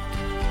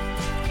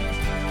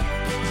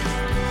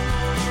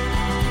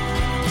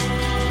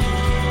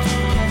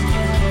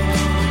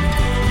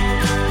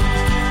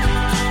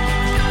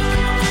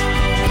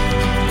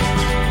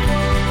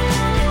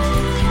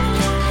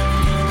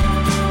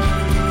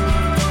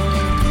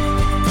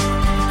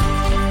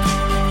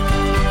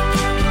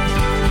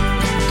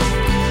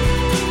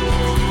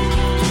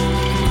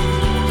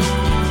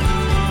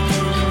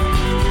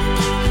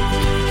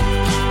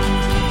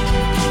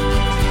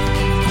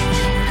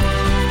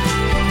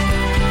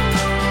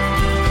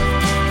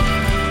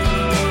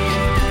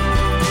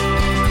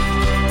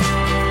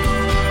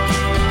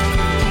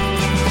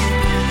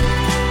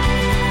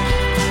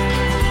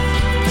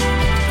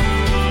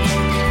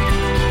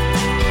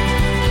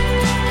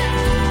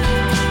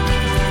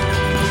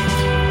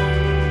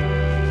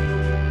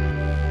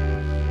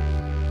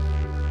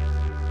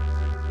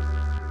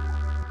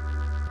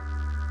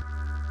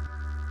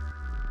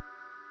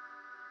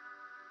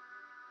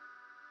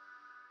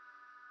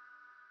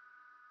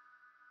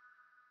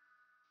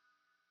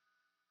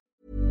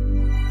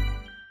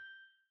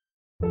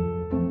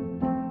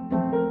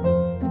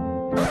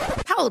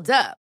 Hold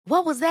up.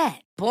 What was that?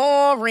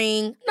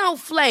 Boring. No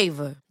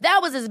flavor.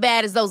 That was as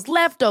bad as those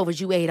leftovers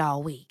you ate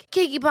all week.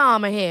 Keke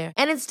Palmer here,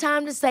 and it's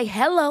time to say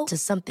hello to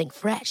something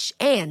fresh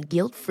and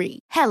guilt-free.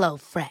 Hello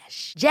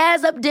Fresh.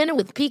 Jazz up dinner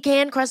with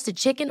pecan-crusted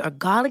chicken or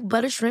garlic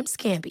butter shrimp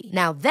scampi.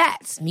 Now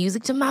that's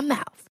music to my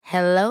mouth.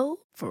 Hello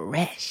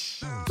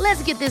Fresh.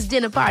 Let's get this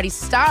dinner party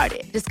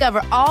started.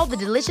 Discover all the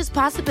delicious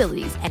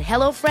possibilities at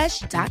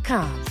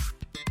hellofresh.com.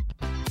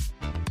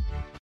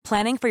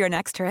 Planning for your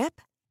next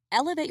trip?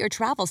 Elevate your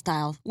travel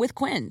style with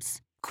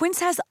Quince. Quince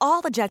has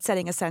all the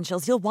jet-setting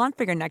essentials you'll want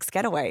for your next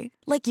getaway,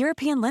 like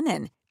European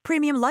linen,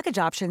 premium luggage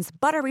options,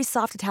 buttery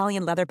soft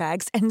Italian leather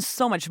bags, and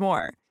so much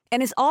more.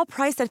 And is all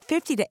priced at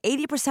 50 to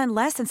 80%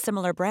 less than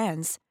similar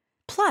brands.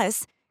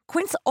 Plus,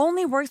 Quince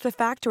only works with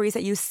factories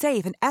that use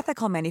safe and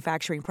ethical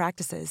manufacturing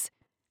practices.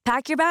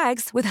 Pack your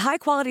bags with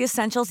high-quality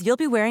essentials you'll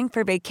be wearing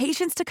for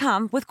vacations to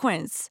come with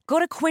Quince. Go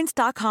to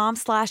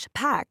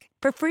quince.com/pack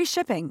for free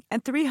shipping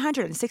and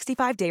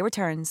 365-day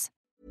returns.